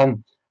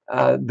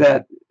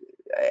that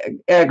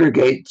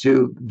aggregate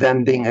to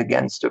them being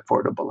against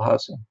affordable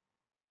housing.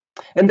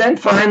 And then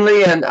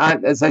finally, and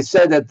as I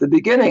said at the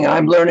beginning,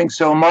 I'm learning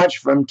so much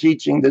from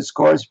teaching this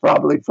course,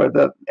 probably for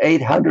the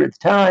 800th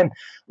time,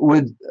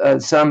 with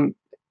some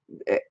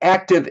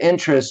active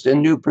interest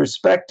in new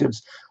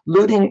perspectives,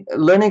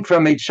 learning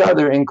from each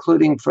other,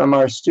 including from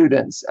our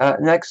students.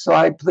 Next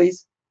slide,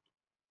 please.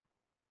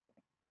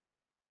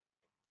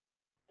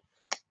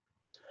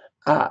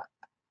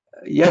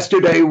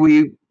 Yesterday,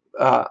 we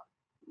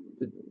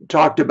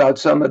talked about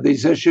some of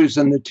these issues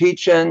in the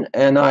teach-in,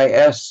 and I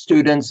asked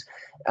students,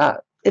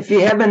 if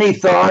you have any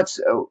thoughts,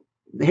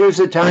 here's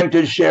the time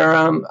to share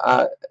them.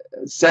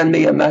 Send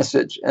me a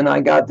message. And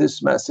I got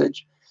this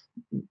message.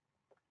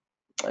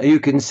 You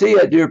can see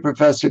it, dear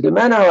Professor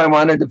Domeno. I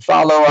wanted to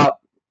follow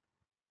up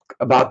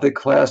about the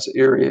class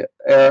area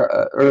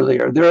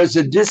earlier. There is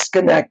a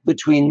disconnect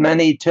between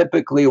many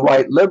typically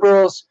white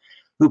liberals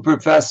who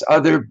profess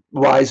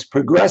otherwise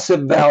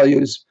progressive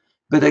values,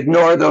 but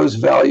ignore those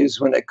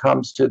values when it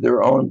comes to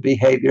their own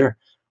behavior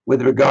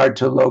with regard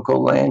to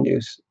local land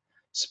use,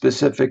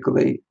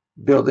 specifically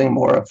building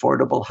more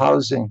affordable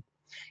housing.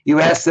 You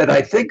asked that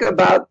I think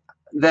about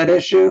that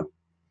issue,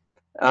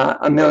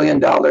 $1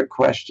 million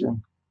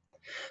question.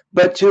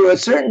 But to a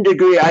certain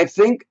degree, I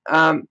think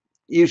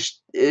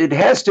it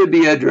has to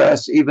be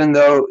addressed, even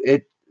though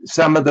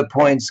some of the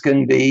points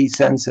can be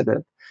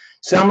sensitive.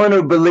 Someone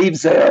who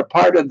believes they are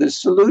part of the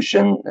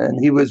solution, and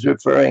he was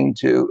referring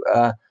to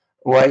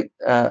white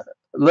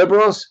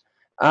liberals,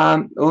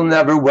 will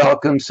never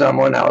welcome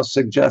someone else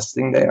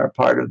suggesting they are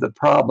part of the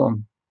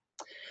problem.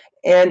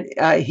 And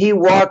he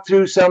walked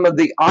through some of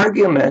the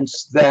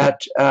arguments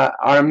that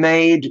are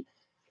made.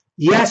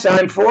 Yes,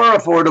 I'm for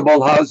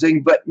affordable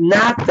housing, but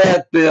not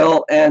that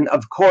bill, and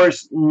of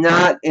course,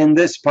 not in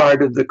this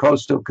part of the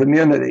coastal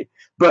community.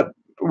 But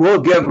we'll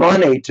give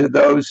money to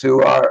those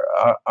who are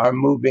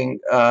moving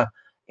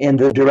in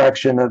the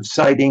direction of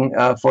siting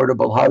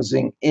affordable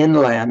housing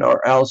inland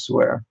or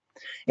elsewhere.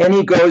 And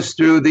he goes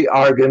through the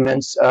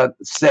arguments of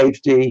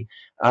safety,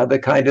 the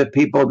kind of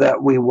people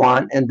that we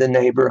want in the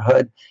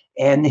neighborhood,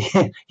 and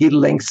he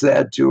links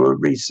that to a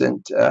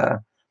recent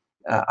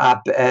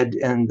op-ed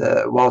in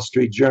the Wall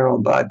Street Journal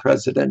by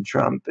President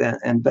Trump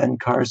and Ben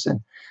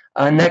Carson.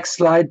 Next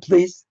slide,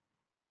 please.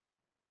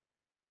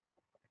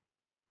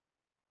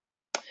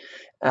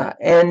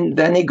 And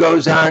then he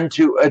goes on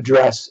to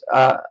address,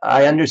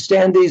 I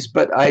understand these,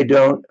 but I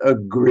don't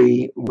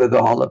agree with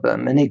all of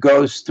them. And he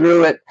goes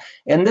through it.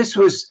 And this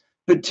was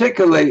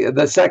particularly,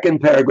 the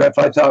second paragraph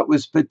I thought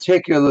was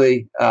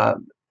particularly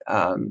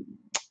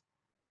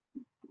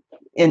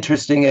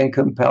interesting and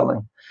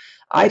compelling.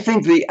 I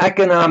think the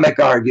economic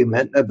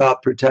argument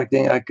about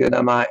protecting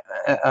economic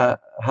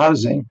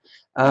housing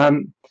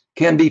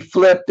can be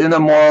flipped in a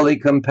morally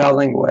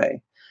compelling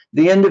way.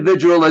 The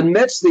individual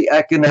admits the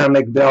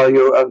economic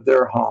value of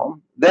their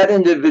home. That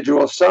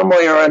individual, some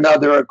way or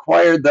another,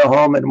 acquired the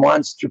home and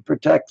wants to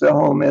protect the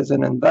home as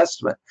an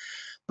investment.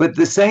 But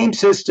the same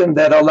system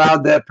that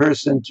allowed that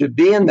person to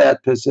be in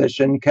that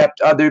position kept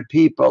other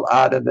people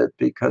out of it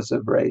because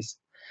of race.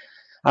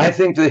 I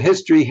think the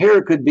history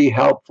here could be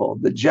helpful.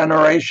 The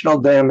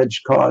generational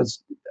damage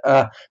caused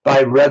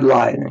by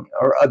redlining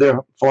or other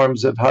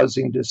forms of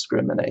housing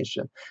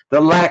discrimination, the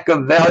lack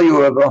of value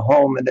of a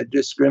home in a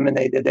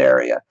discriminated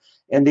area,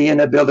 and the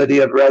inability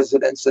of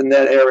residents in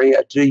that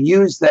area to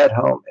use that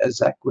home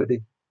as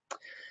equity.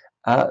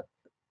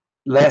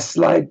 Last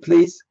slide,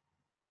 please.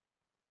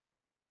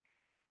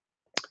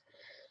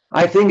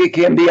 I think it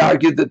can be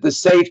argued that the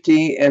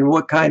safety and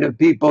what kind of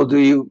people do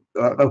you,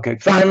 okay,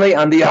 finally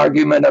on the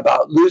argument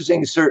about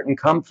losing certain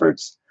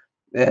comforts,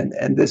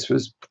 and this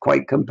was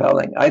quite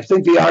compelling. I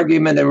think the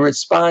argument in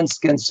response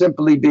can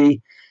simply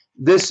be,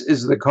 this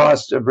is the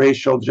cost of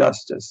racial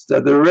justice.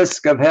 The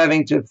risk of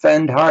having to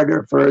fend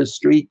harder for a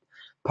street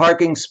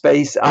parking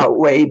space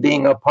outweigh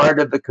being a part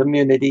of the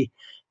community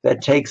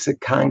that takes a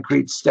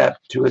concrete step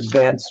to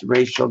advance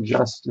racial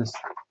justice.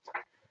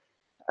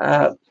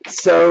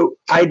 So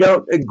I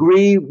don't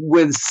agree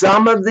with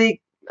some of the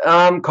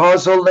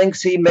causal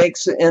links he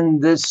makes in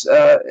this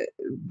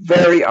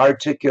very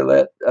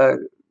articulate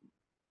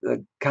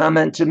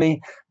comment to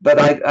me, but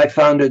I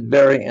found it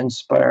very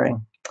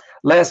inspiring.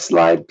 Last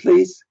slide,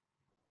 please.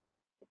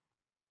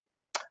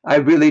 I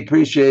really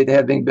appreciate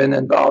having been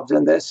involved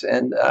in this,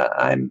 and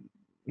I'm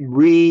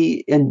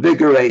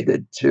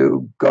reinvigorated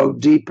to go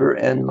deeper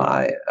in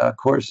my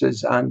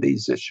courses on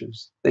these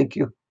issues. Thank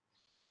you.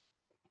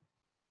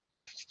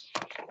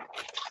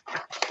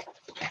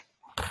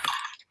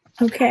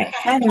 Okay,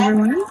 hi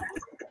everyone.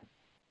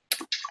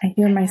 I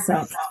hear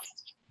myself.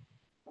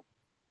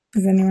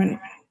 Does anyone?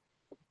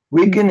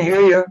 We can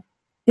hear you.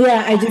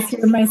 Yeah, I just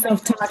hear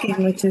myself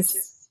talking, which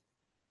is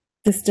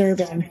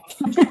disturbing.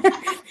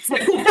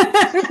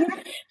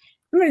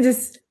 I'm gonna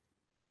just,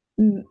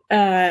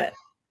 I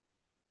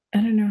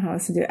don't know how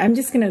else to do it. I'm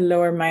just gonna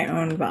lower my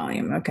own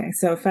volume. Okay,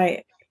 so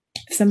if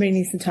somebody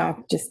needs to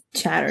talk, just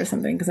chat or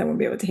something because I won't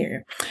be able to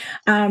hear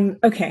you.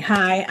 Okay,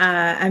 hi,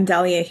 I'm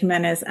Dalia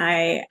Jimenez.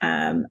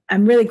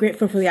 I'm really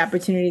grateful for the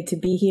opportunity to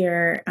be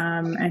here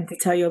and to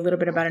tell you a little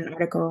bit about an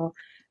article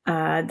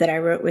that I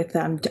wrote with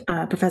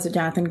Professor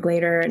Jonathan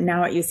Glader,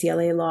 now at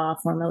UCLA Law,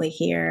 formerly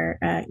here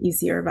at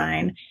UC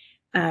Irvine,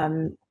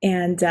 and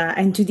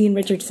to Dean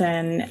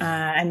Richardson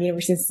and the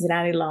University of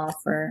Cincinnati Law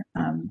for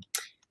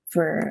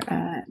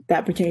the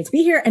opportunity to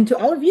be here, and to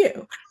all of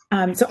you.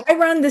 So I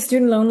run the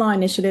Student Loan Law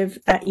Initiative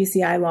at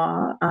UCI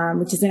Law,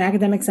 which is an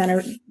academic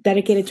center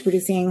dedicated to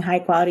producing high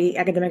quality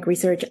academic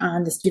research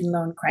on the student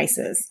loan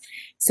crisis.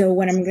 So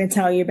what I'm going to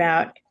tell you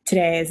about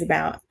today is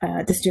about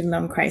the student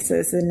loan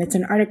crisis. And it's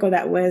an article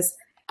that was,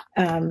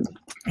 I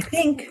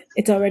think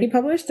it's already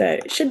published.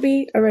 It should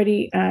be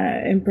already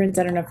in print.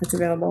 I don't know if it's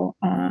available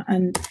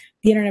on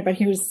the internet, but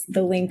here's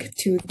the link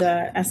to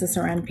the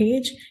SSRN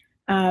page.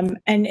 And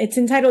it's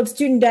entitled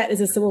Student Debt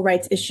is a Civil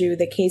Rights Issue,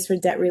 the Case for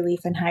Debt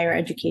Relief and Higher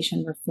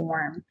Education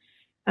Reform.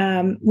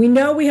 We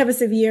know we have a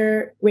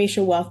severe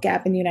racial wealth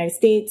gap in the United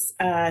States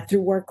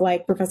through work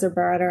like Professor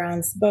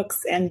Baradaran's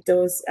books and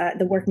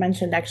the work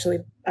mentioned actually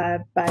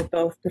by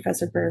both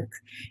Professor Burke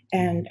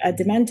and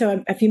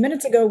Demento a few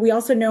minutes ago. We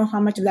also know how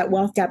much of that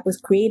wealth gap was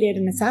created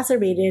and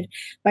exacerbated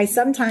by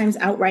sometimes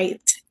outright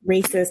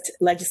racist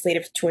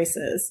legislative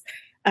choices.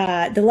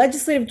 The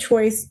legislative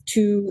choice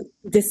to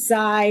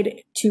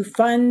decide to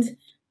fund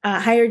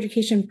higher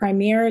education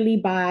primarily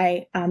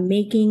by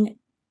making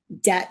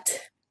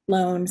debt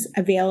loans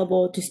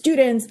available to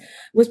students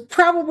was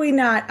probably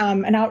not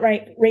an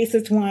outright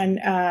racist one,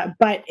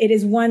 but it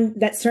is one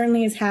that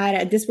certainly has had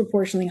a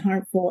disproportionately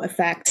harmful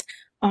effect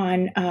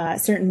on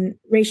certain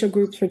racial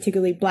groups,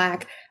 particularly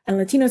Black and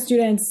Latino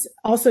students,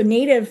 also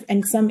Native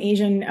and some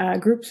Asian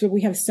groups, where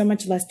we have so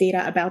much less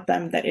data about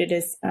them that it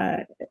is,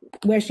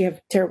 we actually have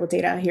terrible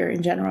data here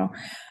in general,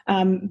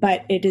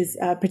 but it is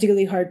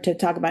particularly hard to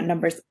talk about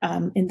numbers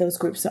in those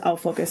groups, so I'll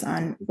focus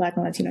on Black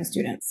and Latino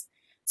students.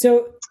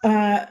 So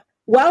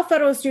while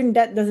federal student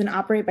debt doesn't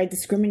operate by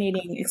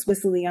discriminating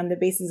explicitly on the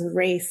basis of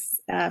race,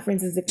 for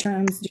instance, the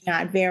terms do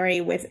not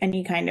vary with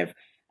any kind of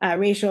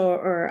racial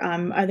or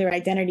other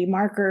identity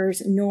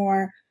markers,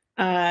 nor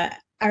are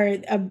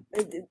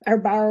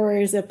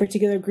borrowers of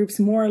particular groups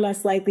more or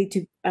less likely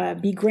to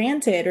be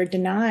granted or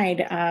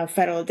denied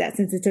federal debt,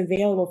 since it's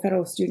available,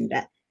 federal student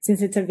debt,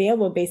 since it's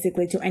available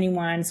basically to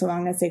anyone so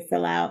long as they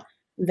fill out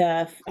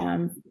the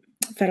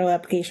federal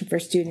application for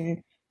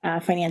student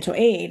financial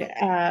aid,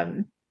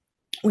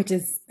 which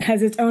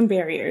has its own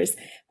barriers.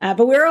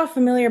 But we're all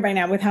familiar by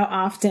now with how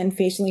often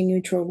facially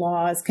neutral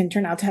laws can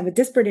turn out to have a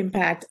disparate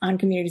impact on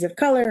communities of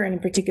color, and in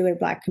particular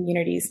Black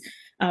communities,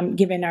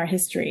 given our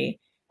history.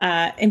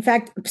 In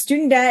fact,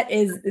 student debt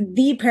is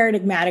the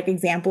paradigmatic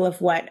example of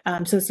what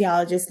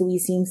sociologists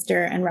Louise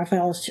Seenster and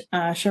Raphael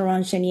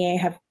Sharon-Chenier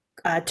have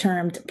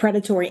termed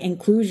predatory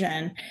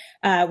inclusion,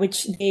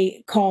 which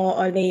they call,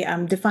 or they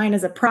define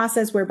as a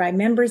process whereby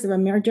members of a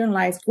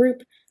marginalized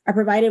group are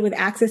provided with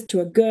access to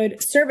a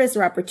good, service,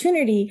 or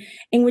opportunity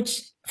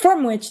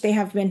from which they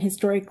have been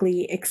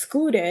historically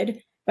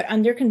excluded, but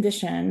under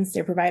conditions,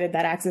 they're provided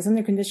that access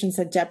under conditions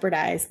that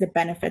jeopardize the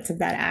benefits of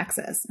that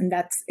access. And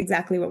that's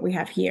exactly what we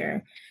have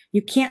here.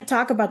 You can't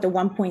talk about the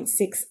 $1.6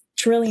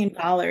 trillion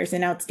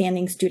in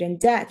outstanding student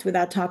debt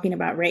without talking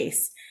about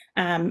race.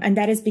 And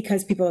that is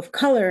because people of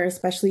color,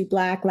 especially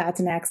Black,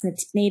 Latinx,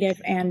 Native,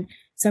 and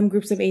some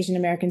groups of Asian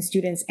American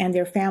students and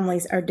their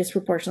families are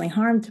disproportionately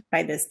harmed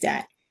by this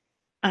debt.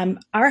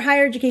 Our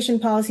higher education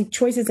policy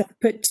choices have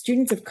put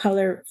students of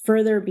color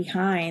further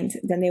behind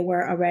than they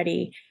were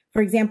already.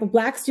 For example,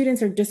 Black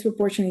students are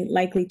disproportionately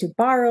likely to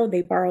borrow.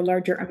 They borrow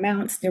larger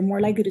amounts. They're more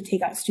likely to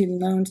take out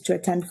student loans to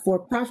attend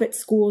for-profit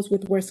schools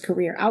with worse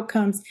career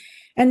outcomes,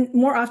 and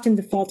more often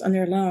default on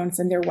their loans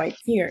than their white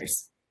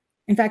peers.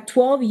 In fact,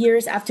 12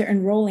 years after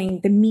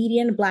enrolling, the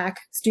median Black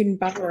student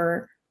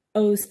borrower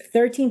owes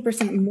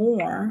 13%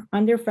 more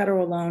on their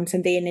federal loans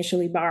than they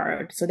initially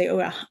borrowed. So they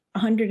owe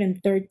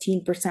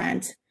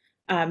 113%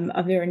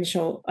 of their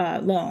initial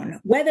loan,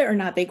 whether or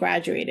not they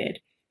graduated.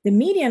 The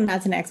median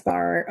Latinx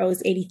borrower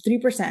owes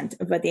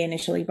 83% of what they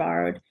initially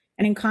borrowed.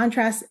 And in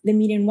contrast, the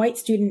median white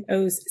student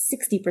owes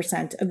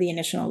 60% of the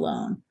initial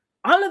loan.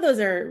 All of those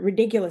are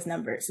ridiculous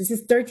numbers. This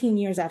is 13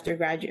 years after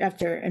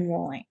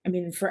enrolling. I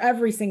mean, for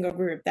every single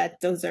group,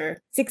 those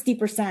are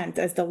 60%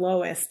 as the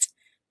lowest,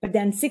 but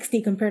then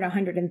 60 compared to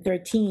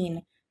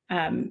 113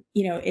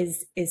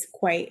 is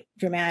quite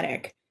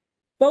dramatic.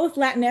 Both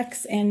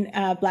Latinx and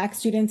Black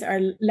students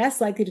are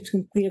less likely to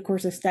complete a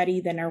course of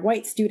study than are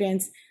white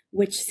students,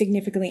 which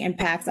significantly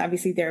impacts,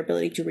 obviously, their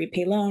ability to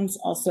repay loans.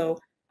 Also,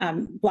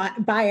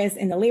 bias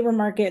in the labor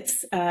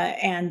markets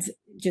and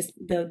just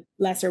the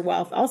lesser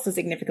wealth also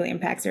significantly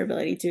impacts their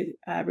ability to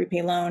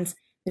repay loans.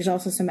 There's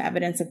also some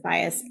evidence of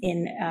bias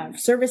in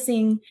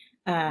servicing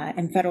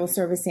and federal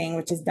servicing,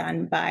 which is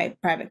done by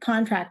private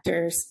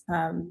contractors.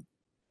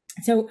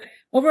 So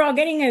overall,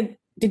 getting a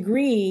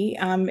degree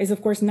is,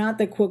 of course, not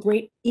the quote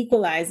great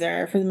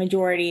equalizer for the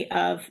majority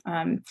of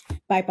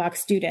BIPOC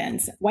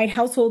students. White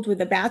households with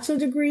a bachelor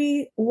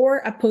degree or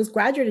a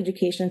postgraduate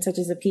education, such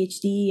as a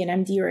PhD,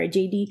 an MD, or a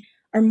JD,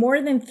 are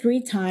more than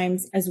 3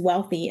 times as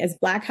wealthy as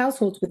Black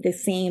households with the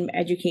same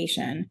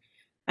education.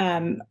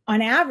 On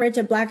average,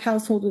 a Black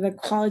household with a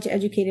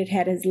college-educated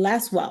head has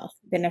less wealth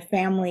than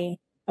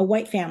a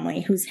white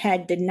family whose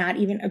head did not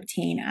even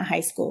obtain a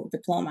high school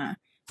diploma.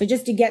 So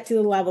just to get to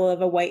the level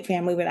of a white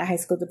family with a high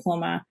school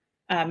diploma,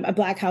 a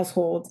Black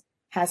household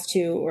has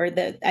to, or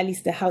at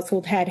least the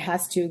household head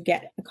has to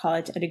get a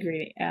college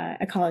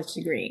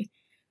degree.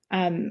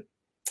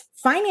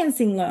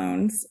 Financing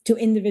loans to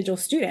individual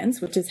students,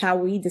 which is how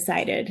we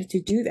decided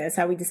to do this,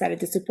 how we decided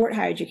to support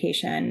higher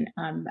education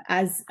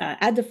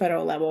at the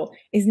federal level,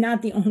 is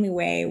not the only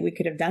way we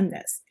could have done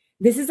this.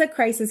 This is a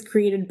crisis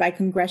created by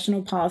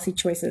congressional policy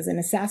choices and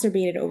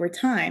exacerbated over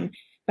time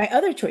by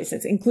other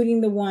choices,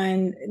 including the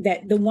ones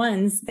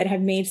that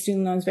have made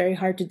student loans very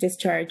hard to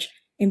discharge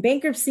in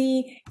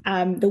bankruptcy,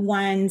 the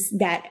ones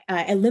that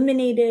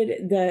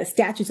eliminated the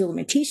statutes of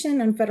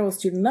limitation on federal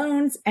student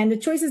loans, and the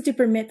choices to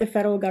permit the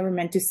federal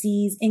government to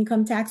seize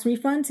income tax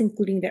refunds,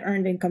 including the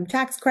Earned Income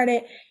Tax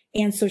Credit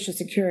and Social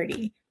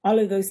Security. All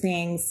of those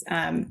things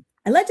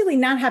allegedly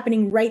not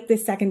happening right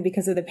this second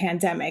because of the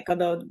pandemic,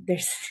 although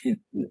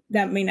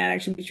that may not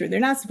actually be true. They're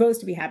not supposed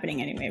to be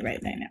happening anyway right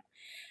now.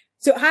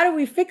 So how do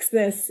we fix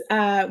this?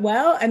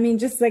 Well, I mean,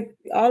 just like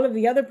all of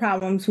the other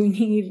problems, we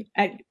need,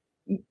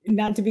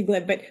 not to be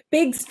glib, but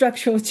big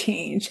structural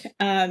change.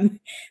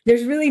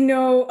 There's really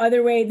no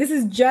other way. This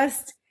is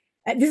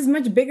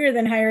much bigger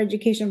than higher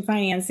education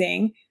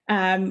financing.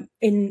 In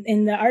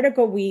the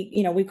article,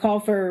 we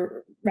call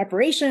for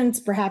reparations,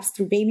 perhaps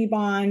through baby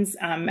bonds,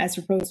 as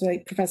proposed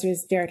by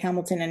Professors Derek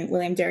Hamilton and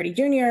William Darity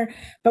Jr.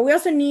 But we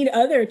also need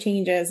other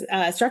changes,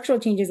 structural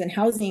changes in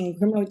housing,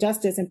 criminal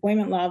justice,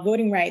 employment law,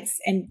 voting rights,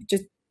 and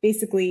just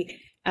basically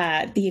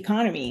the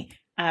economy.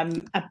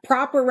 A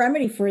proper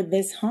remedy for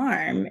this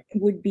harm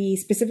would be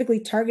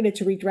specifically targeted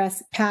to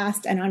redress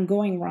past and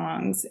ongoing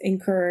wrongs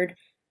incurred,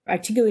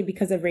 particularly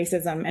because of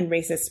racism and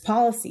racist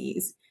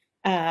policies.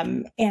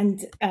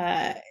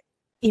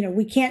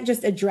 We can't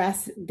just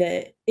address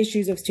the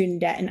issues of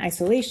student debt in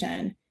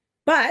isolation,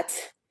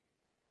 but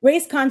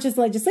race-conscious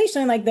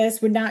legislation like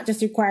this would not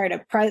just require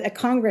a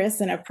Congress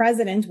and a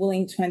president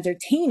willing to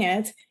entertain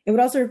it. It would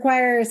also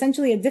require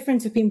essentially a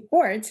different Supreme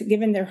Court,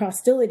 given their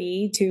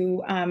hostility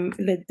to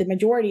the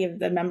majority of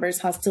the members'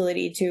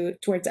 hostility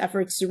towards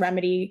efforts to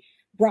remedy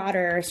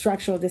broader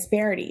structural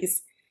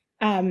disparities.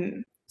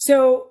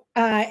 So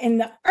in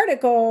the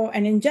article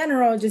and in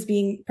general, just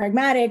being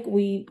pragmatic,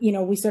 we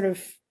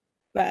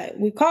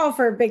call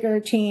for bigger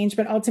change,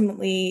 but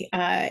ultimately,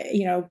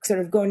 sort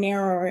of go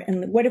narrower.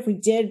 And what if we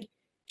did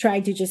try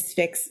to just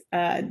fix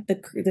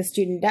the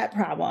student debt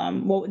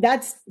problem? Well,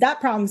 that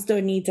problem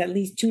still needs at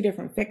least 2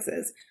 different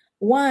fixes.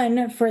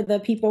 One for the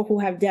people who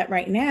have debt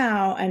right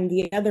now, and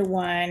the other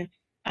one,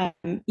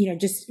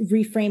 just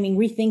reframing,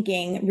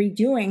 rethinking,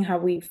 redoing how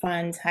we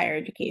fund higher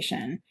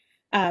education.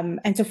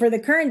 And so for the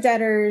current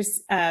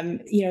debtors,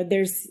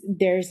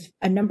 there's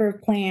a number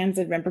of plans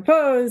that have been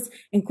proposed,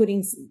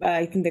 including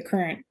I think the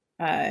current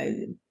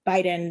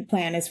Biden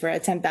plan is for a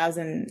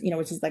 10,000,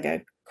 which is like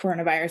a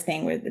coronavirus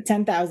thing with the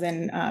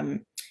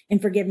 10,000 in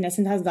forgiveness,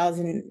 $10,000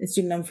 in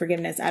student loan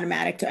forgiveness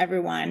automatic to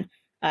everyone.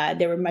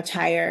 There were much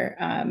higher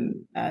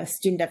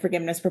student debt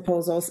forgiveness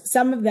proposals.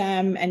 Some of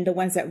them, and the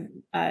ones that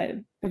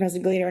Professor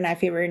Glader and I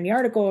favor in the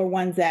article, are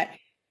ones that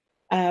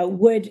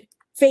would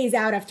phase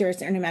out after a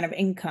certain amount of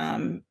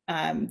income.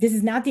 This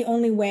is not the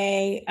only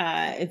way.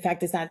 In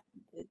fact,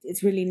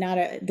 it's really not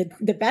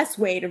the best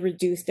way to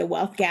reduce the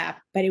wealth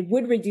gap, but it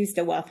would reduce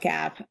the wealth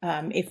gap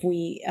if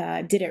we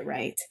did it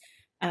right.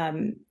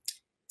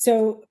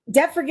 So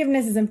debt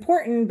forgiveness is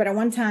important, but at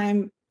one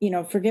time,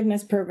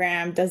 forgiveness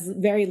program does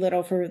very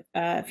little for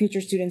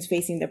future students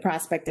facing the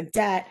prospect of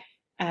debt.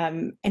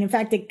 And in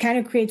fact, it kind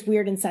of creates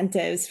weird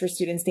incentives for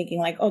students thinking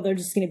like, oh,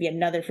 there's just going to be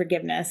another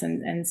forgiveness.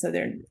 And so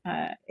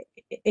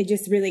it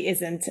just really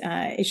isn't,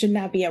 it should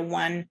not be a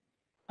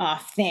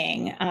one-off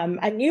thing.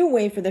 A new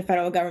way for the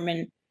federal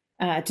government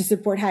to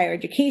support higher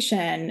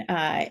education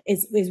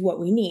is what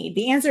we need.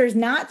 The answer is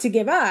not to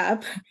give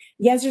up.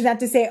 The answer is not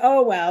to say,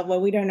 oh, well,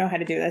 we don't know how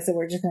to do this, so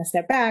we're just going to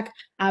step back.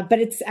 But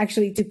it's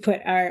actually to put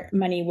our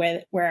money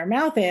where our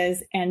mouth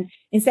is. And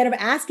instead of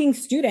asking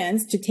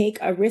students to take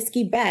a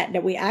risky bet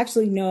that we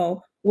actually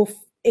know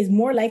is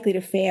more likely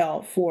to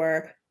fail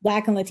for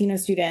Black and Latino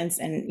students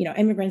and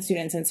immigrant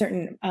students and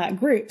certain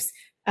groups,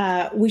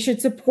 we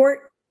should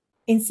support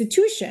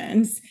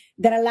institutions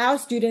that allow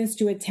students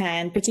to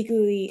attend,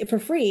 particularly for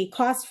free,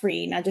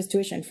 cost-free, not just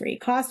tuition-free,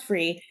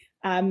 cost-free,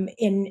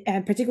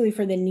 particularly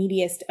for the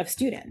neediest of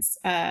students.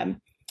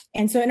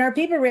 And so in our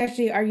paper, we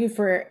actually argue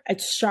for a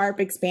sharp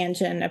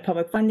expansion of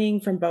public funding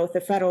from both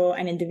the federal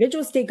and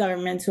individual state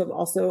governments who have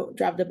also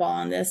dropped the ball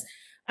on this.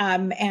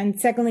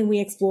 And secondly, we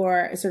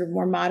explore a sort of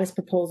more modest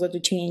proposal to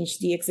change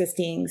the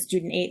existing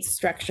student aid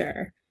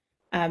structure.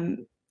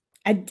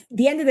 At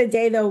the end of the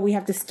day, though, we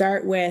have to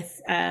start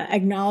with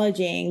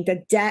acknowledging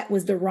that debt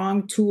was the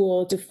wrong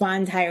tool to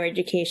fund higher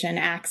education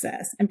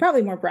access. And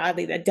probably more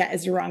broadly, that debt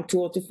is the wrong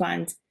tool to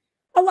fund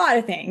a lot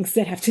of things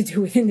that have to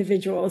do with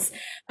individuals,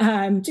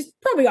 just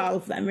probably all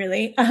of them,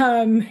 really.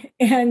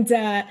 And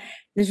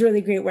there's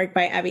really great work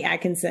by Abby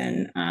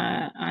Atkinson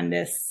on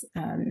this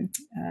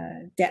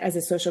debt as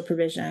a social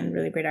provision,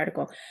 really great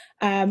article.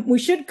 We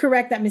should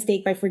correct that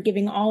mistake by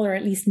forgiving all or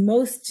at least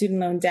most student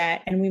loan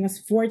debt, and we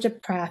must forge a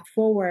path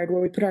forward where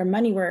we put our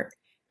money where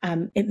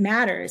it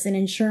matters and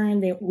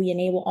ensuring that we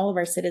enable all of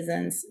our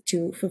citizens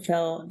to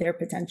fulfill their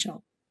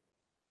potential.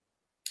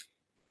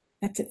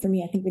 That's it for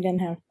me. I think we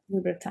didn't have a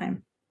little bit of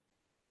time.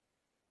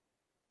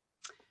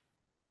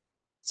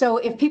 So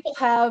if people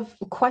have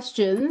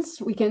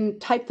questions, we can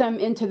type them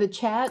into the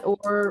chat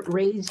or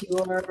raise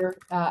your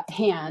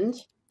hand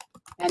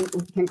and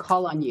we can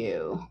call on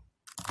you.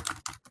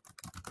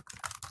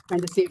 Trying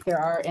to see if there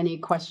are any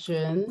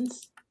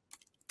questions.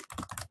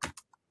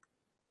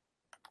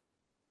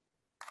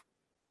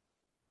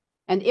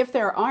 And if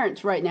there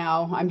aren't right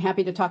now, I'm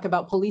happy to talk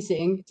about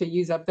policing to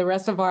use up the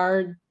rest of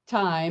our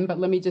time, but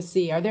let me just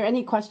see. Are there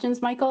any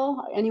questions,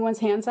 Michael? Anyone's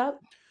hands up?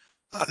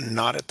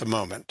 Not at the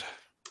moment.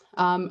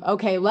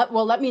 Okay,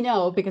 let me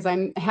know because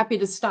I'm happy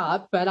to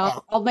stop, but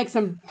I'll make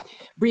some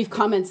brief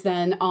comments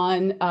then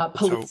on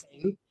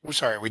policing. So,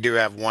 sorry, we do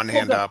have one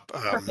hand up.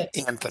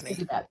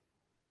 Anthony.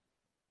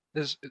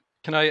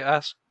 Can I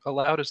ask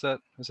aloud? Is that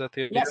the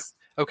idea? Yes.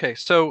 Okay,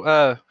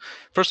 so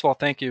first of all,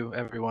 thank you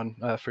everyone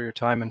for your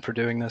time and for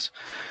doing this.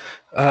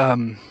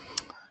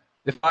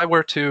 If I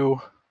were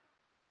to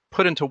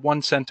put into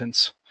one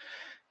sentence,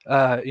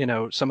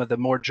 some of the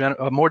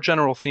more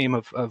general theme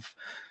of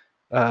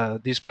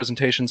these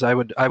presentations, I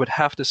would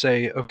have to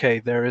say, okay,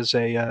 there's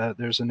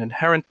an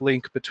inherent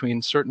link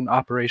between certain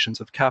operations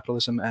of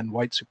capitalism and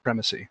white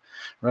supremacy,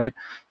 right?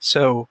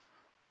 So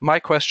my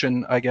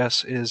question, I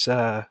guess, is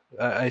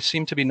I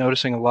seem to be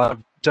noticing a lot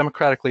of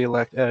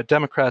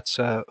Democrats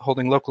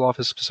holding local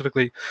office,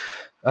 specifically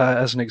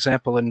as an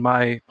example in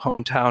my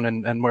hometown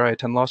and where I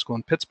attend law school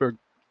in Pittsburgh.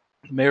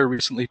 The mayor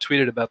recently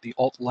tweeted about the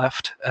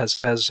alt-left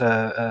as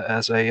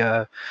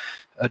a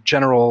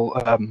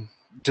general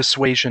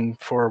dissuasion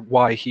for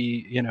why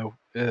he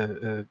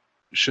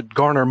should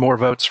garner more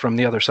votes from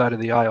the other side of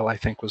the aisle, I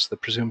think was the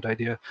presumed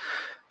idea.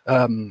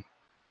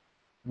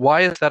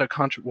 Why is that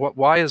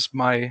why is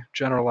my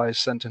generalized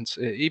sentence,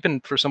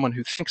 even for someone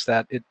who thinks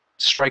that, it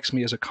strikes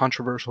me as a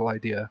controversial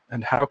idea?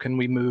 And how can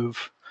we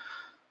move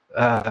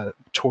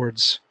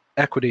towards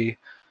equity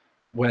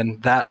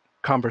when that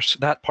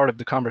part of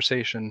the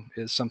conversation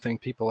is something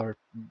people are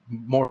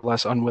more or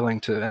less unwilling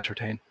to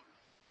entertain?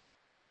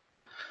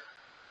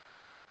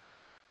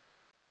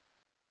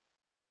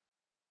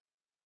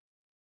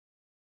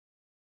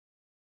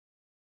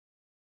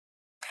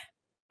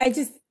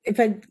 If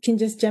I can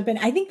just jump in,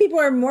 I think people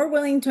are more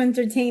willing to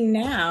entertain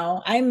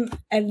now. I'm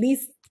at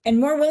least, and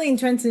more willing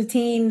to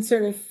entertain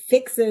sort of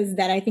fixes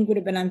that I think would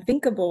have been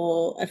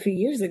unthinkable a few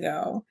years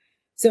ago.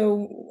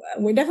 So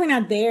we're definitely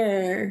not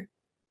there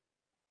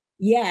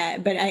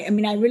yet, but I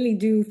mean, I really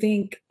do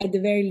think at the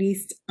very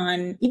least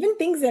on even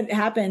things that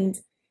happened,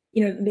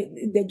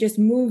 that just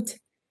moved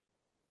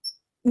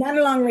not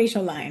along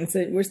racial lines,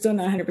 so we're still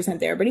not 100%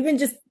 there, but even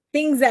just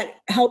things that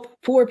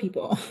help poor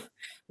people.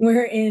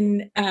 We're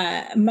in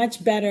a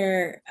much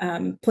better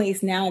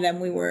place now than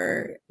we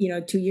were,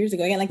 2 years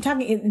ago. Again, like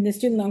talking in the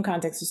student loan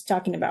context, just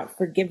talking about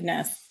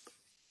forgiveness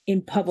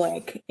in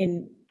public,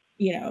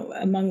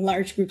 among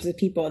large groups of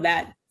people,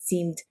 that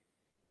seemed,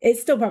 it's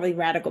still probably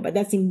radical, but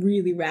that seemed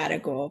really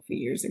radical a few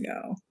years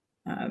ago.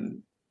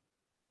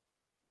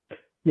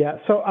 Yeah,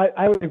 so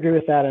I would agree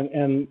with that,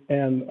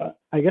 and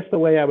I guess the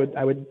way I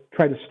would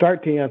try to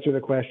start to answer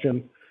the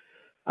question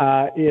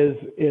is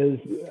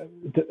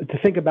to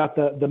think about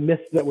the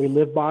myths that we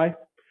live by.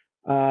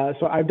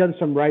 So I've done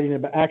some writing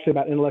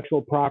about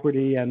intellectual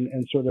property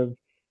and sort of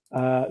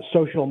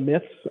social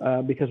myths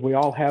because we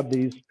all have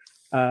these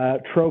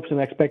tropes and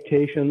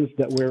expectations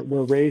that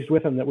we're raised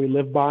with and that we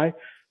live by.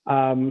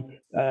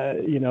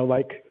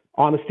 Like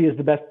honesty is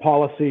the best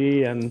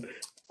policy, and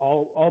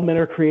all men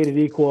are created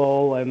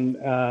equal, and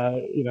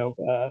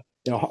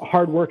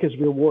hard work is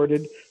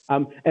rewarded,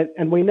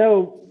 and we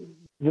know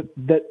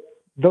that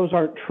those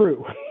aren't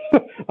true,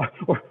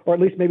 or at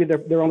least maybe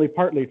they're only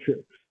partly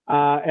true.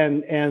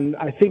 And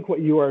I think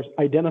what you are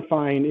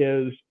identifying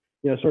is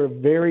sort of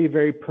very,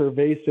 very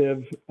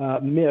pervasive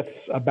myths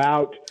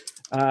about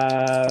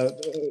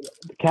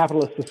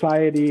capitalist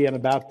society and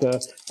about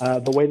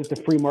the way that the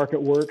free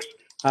market works.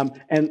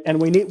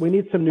 And we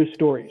need some new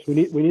stories. We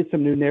need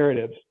some new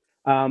narratives.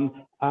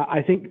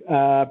 I think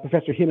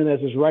Professor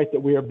Jimenez is right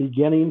that we are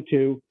beginning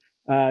to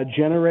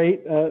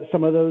generate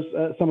some of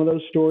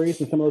those stories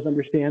and some of those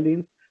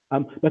understandings.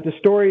 But the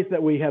stories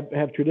that we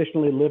have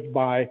traditionally lived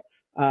by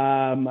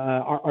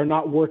are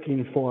not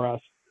working for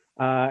us.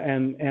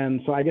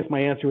 And so I guess my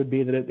answer would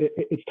be that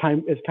it's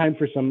time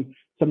for some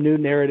new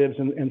narratives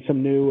and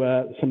some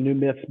new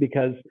myths,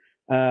 because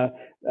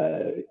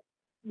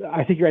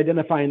I think you're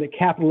identifying that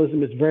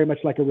capitalism is very much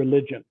like a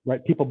religion,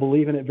 right? People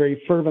believe in it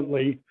very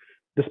fervently,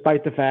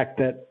 despite the fact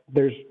that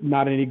there's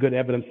not any good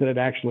evidence that it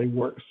actually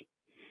works.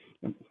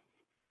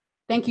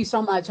 Thank you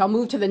so much. I'll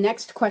move to the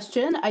next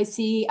question. I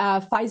see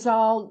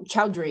Faisal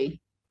Chowdhury.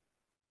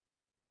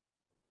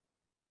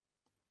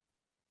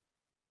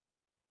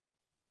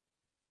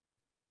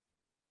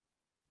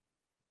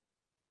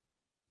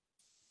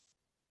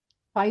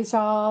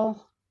 Faisal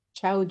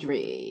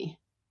Chowdhury.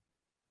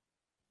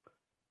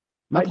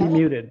 Might be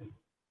muted.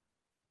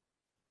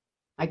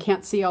 I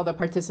can't see all the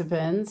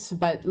participants,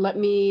 but let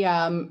me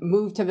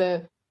move to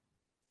the,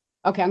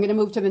 okay, I'm going to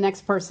move to the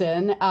next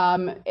person.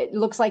 It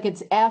looks like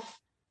it's F.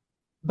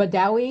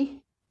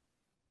 Badawi.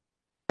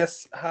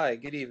 Yes, hi,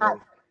 good evening.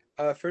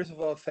 First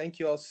of all, thank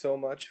you all so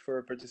much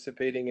for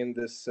participating in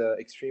this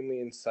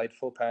extremely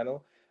insightful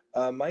panel.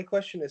 My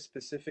question is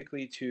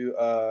specifically to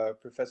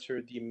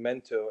Professor Di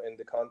Mento in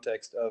the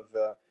context of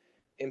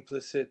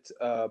implicit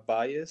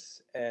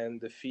bias and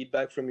the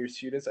feedback from your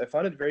students. I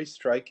found it very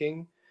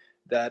striking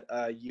that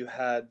you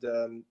had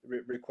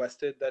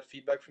requested that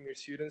feedback from your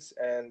students,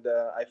 and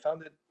I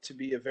found it to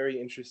be a very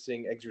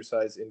interesting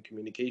exercise in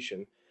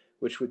communication,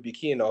 which would be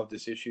key in all of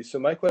this issue. So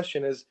my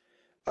question is,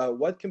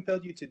 what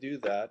compelled you to do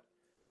that?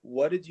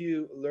 What did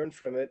you learn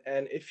from it?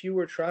 And if you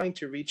were trying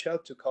to reach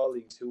out to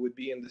colleagues who would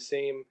be in the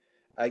same,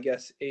 I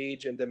guess,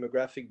 age and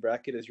demographic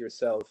bracket as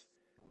yourself,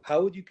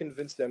 how would you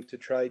convince them to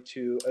try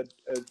to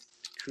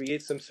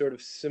create some sort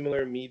of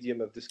similar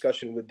medium of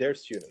discussion with their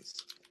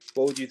students?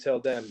 What would you tell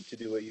them to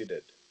do what you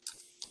did?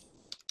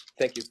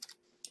 Thank you.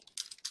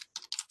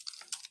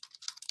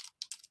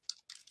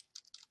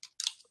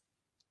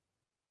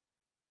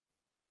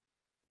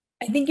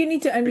 I think you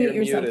need to unmute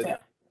yourself. Muted.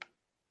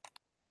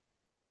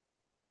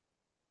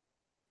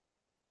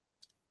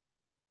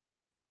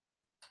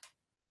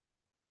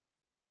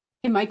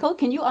 Hey, Michael,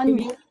 can you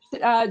unmute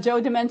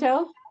Joe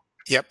Demento?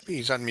 Yep,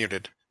 he's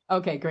unmuted.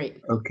 Okay,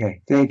 great.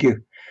 Okay, thank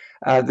you.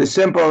 The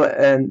simple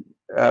and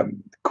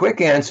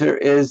quick answer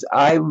is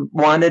I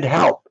wanted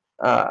help.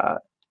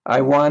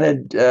 I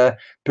wanted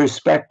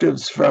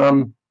perspectives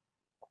from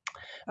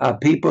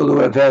people who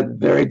have had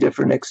very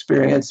different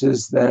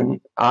experiences than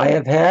I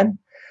have had.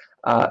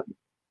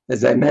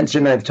 As I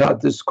mentioned, I've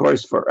taught this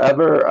course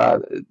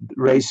forever.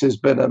 Race has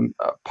been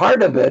a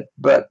part of it,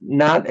 but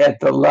not at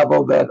the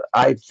level that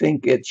I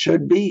think it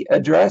should be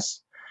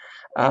addressed.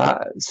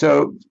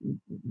 So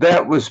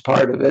that was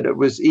part of it. It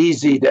was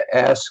easy to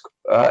ask,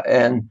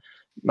 and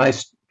my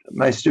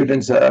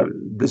students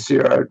this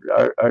year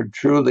are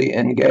truly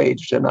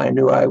engaged, and I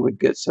knew I would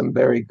get some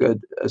very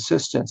good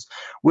assistance.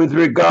 With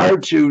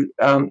regard to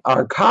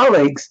our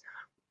colleagues,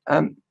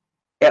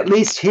 at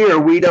least here,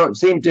 we don't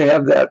seem to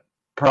have that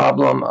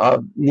problem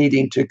of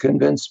needing to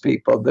convince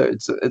people.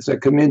 It's a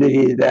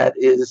community that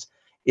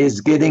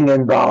is getting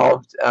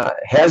involved,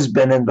 has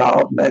been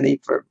involved,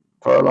 many for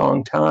a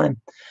long time.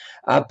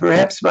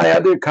 Perhaps my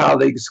other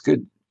colleagues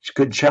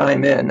could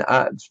chime in.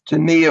 To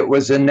me, it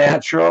was a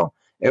natural.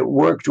 It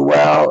worked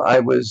well. I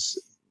was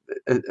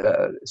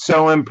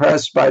so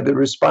impressed by the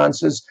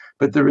responses,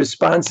 but the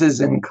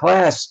responses in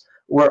class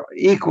were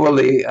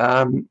equally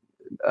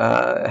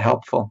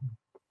helpful.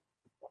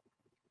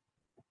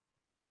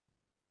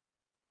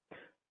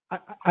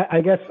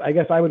 I guess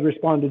I would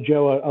respond to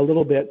Joe a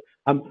little bit.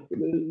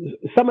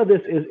 Some of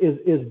this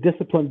is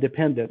discipline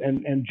dependent,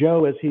 and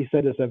Joe, as he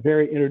said, is a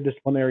very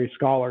interdisciplinary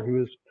scholar who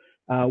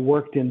has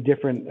worked in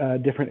different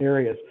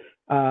areas.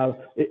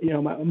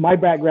 My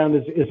background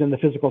is in the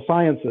physical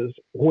sciences,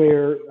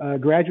 where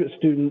graduate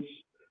students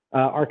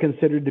are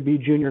considered to be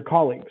junior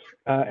colleagues,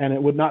 and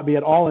it would not be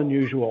at all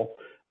unusual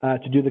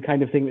to do the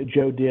kind of thing that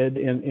Joe did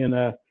in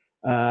a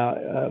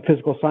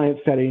physical science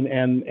setting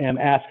and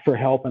ask for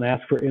help and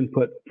ask for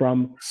input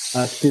from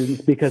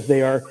students, because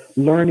they are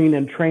learning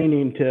and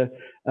training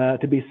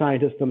to be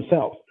scientists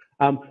themselves.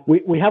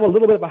 We have a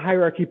little bit of a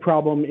hierarchy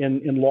problem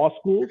in law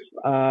schools,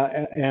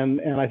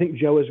 and I think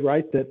Joe is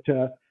right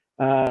that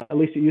at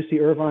least at UC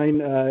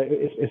Irvine,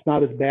 it's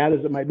not as bad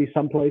as it might be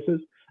some places.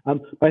 But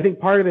I think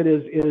part of it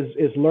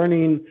is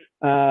learning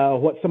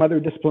what some other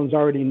disciplines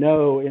already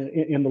know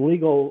in the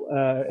legal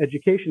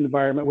education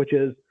environment, which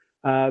is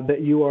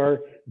that you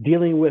are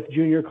dealing with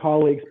junior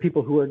colleagues,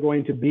 people who are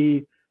going to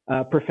be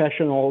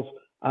professionals,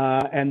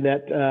 and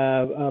that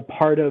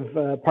part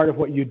of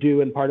what you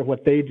do and part of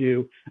what they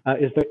do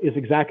is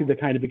exactly the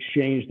kind of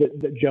exchange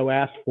that Joe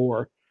asked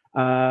for,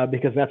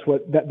 because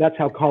that's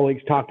how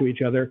colleagues talk to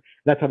each other.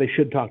 That's how they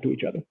should talk to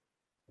each other.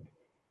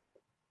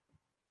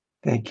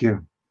 Thank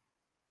you.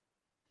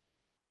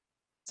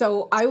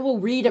 So I will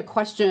read a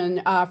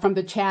question from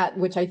the chat,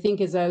 which I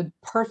think is a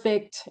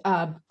perfect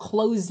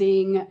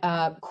closing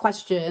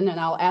question, and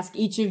I'll ask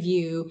each of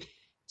you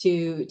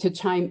to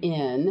chime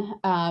in.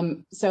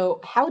 So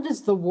how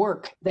does the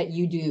work that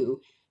you do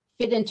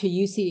fit into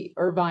UC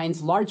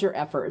Irvine's larger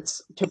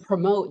efforts to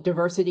promote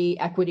diversity,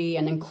 equity,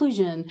 and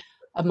inclusion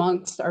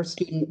amongst our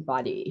student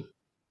body?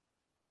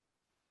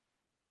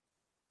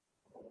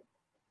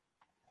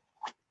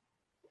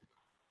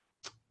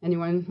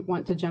 Anyone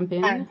want to jump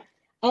in?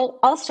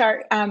 I'll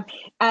start.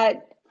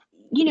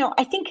 You know,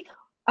 I think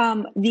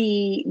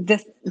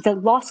the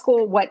law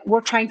school, what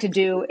we're trying to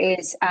do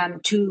is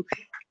to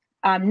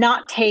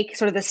not take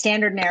sort of the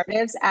standard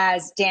narratives,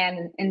 as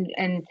Dan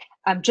and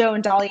Joe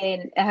and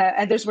Dahlia and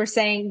others were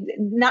saying,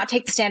 not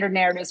take the standard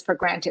narratives for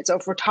granted. So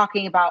if we're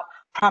talking about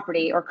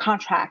property or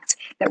contracts,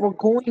 that we're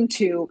going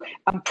to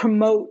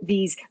promote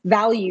these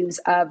values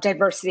of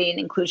diversity and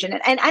inclusion.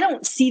 And I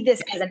don't see this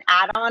as an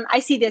add-on. I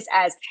see this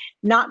as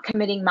not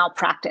committing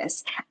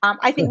malpractice.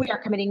 I think we are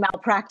committing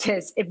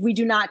malpractice if we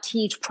do not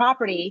teach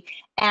property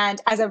and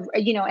as a,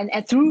 you know,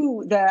 and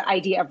through the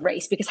idea of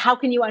race, because how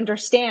can you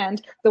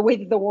understand the way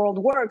that the world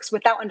works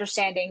without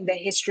understanding the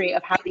history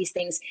of how these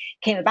things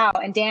came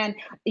about? And Dan,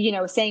 you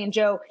know, saying, and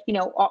Joe, you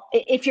know,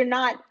 if you're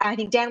not, I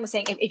think Dan was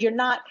saying, if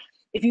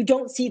you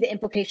don't see the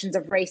implications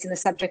of race in the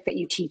subject that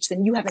you teach,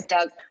 then you haven't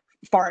dug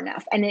far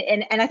enough. And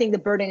I think the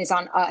burden is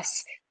on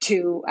us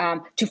to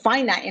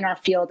find that in our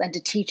field and to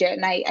teach it.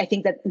 And I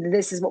think that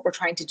this is what we're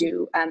trying to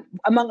do,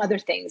 among other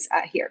things,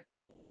 here.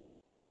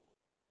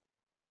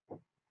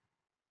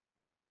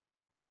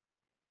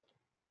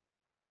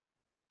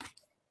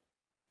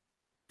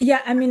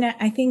 Yeah, I mean,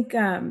 I think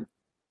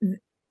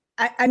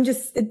I've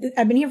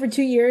been here for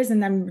 2 years,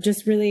 and I'm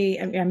really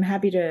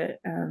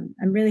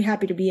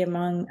happy to be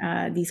among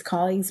these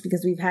colleagues,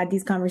 because we've had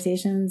these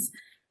conversations.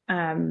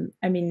 I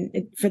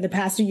mean, for the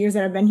past 2 years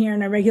that I've been here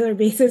on a regular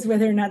basis,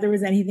 whether or not there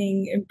was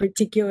anything in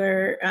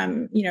particular,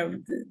 you know,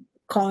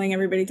 calling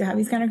everybody to have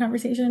these kind of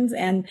conversations.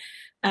 And,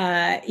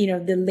 you know,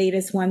 the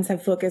latest ones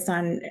have focused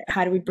on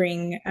how do we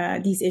bring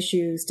these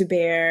issues to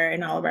bear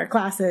in all of our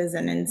classes,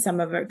 and in some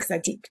of our, because I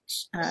teach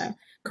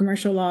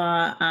commercial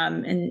law,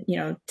 and, you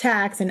know,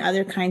 tax and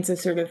other kinds of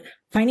sort of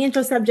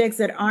financial subjects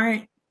that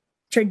aren't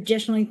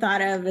traditionally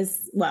thought of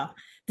as, well,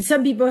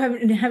 some people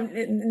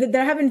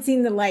haven't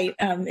seen the light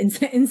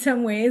in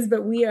some ways,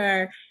 but we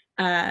are,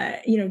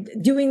 you know,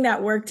 doing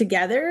that work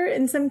together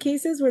in some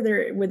cases where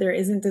there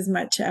isn't as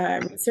much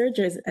research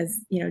as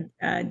you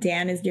know,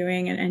 Dan is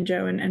doing, and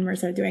Joe and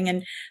Mehrsa are doing.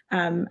 And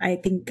I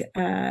think,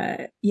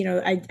 you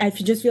know, I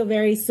just feel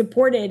very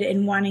supported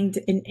in wanting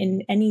to,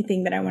 in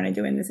anything that I want to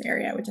do in this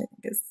area, which I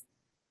think is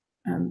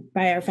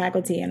by our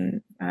faculty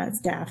and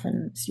staff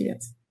and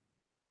students.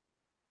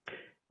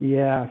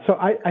 Yeah, so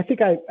I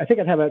think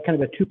I'd have a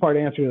kind of a two-part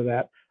answer to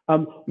that.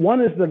 One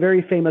is the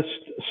very famous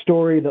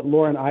story that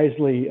Lauren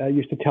Isley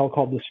used to tell,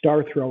 called the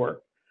Star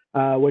Thrower,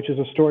 which is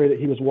a story that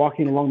he was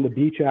walking along the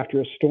beach after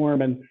a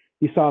storm, and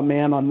he saw a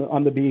man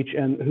on the beach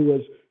and who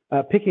was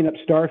picking up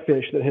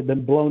starfish that had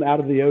been blown out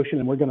of the ocean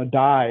and were going to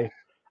die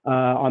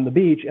on the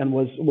beach, and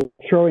was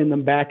throwing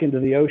them back into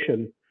the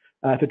ocean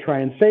to try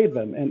and save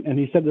them. And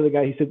he said to the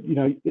guy, he said, you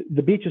know,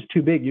 the beach is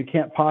too big. You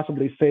can't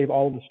possibly save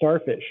all of the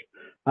starfish.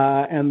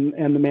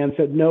 And the man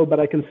said, no,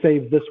 but I can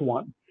save this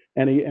one.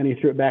 And he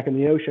threw it back in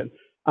the ocean.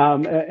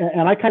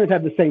 And I kind of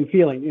have the same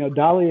feeling. You know,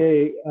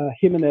 Dahlia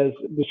Jimenez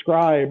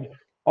described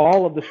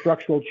all of the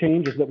structural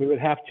changes that we would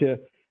have to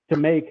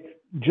make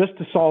just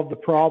to solve the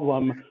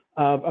problem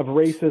of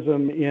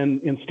racism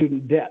in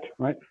student debt,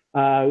 right?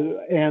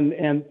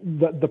 And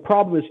the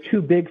problem is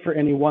too big for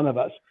any one of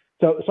us.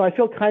 So I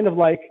feel kind of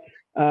like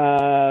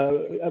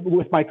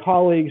with my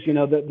colleagues, you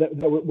know, that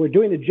we're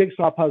doing a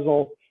jigsaw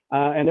puzzle.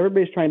 And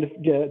everybody's trying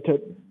to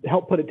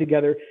help put it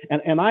together.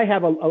 And I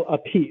have a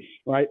piece,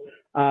 right?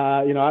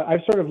 You know, I've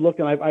sort of looked,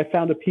 and I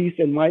found a piece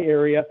in my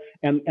area,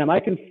 and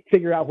I can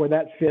figure out where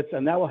that fits,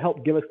 and that will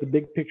help give us the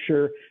big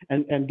picture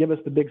and give us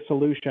the big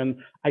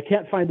solution. I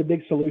can't find the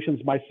big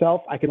solutions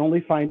myself. I can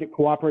only find it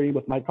cooperating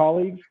with my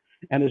colleagues,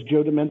 and as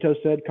Joe Demento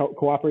said,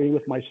 cooperating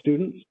with my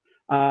students.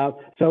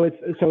 So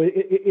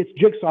it's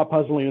jigsaw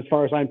puzzling as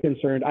far as I'm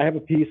concerned. I have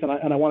a piece, and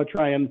I want to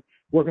try and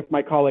work with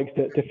my colleagues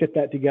to fit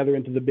that together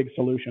into the big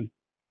solution.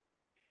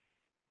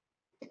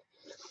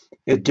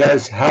 It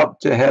does help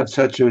to have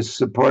such a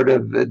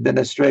supportive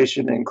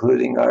administration,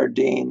 including our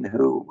dean,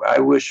 who I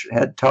wish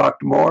had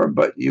talked more,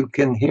 but you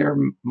can hear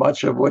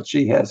much of what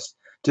she has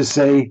to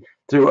say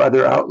through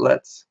other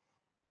outlets.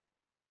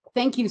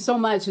 Thank you so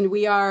much. And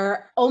we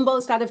are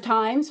almost out of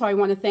time, so I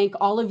want to thank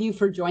all of you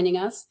for joining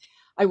us.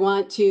 I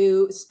want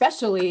to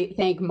especially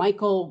thank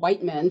Michael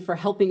Whiteman for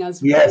helping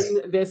us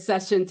run this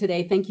session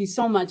today. Thank you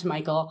so much,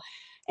 Michael.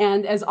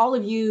 And as all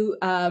of you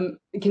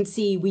can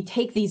see, we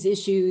take these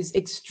issues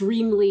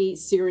extremely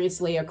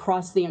seriously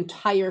across the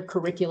entire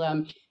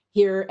curriculum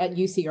here at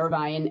UC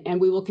Irvine,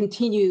 and we will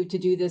continue to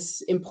do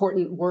this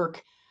important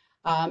work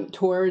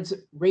towards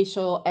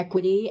racial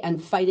equity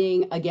and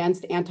fighting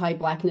against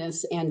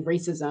anti-Blackness and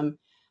racism.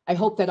 I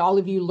hope that all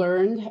of you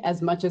learned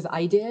as much as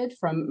I did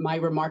from my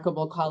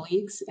remarkable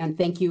colleagues, and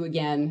thank you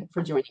again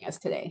for joining us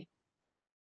today.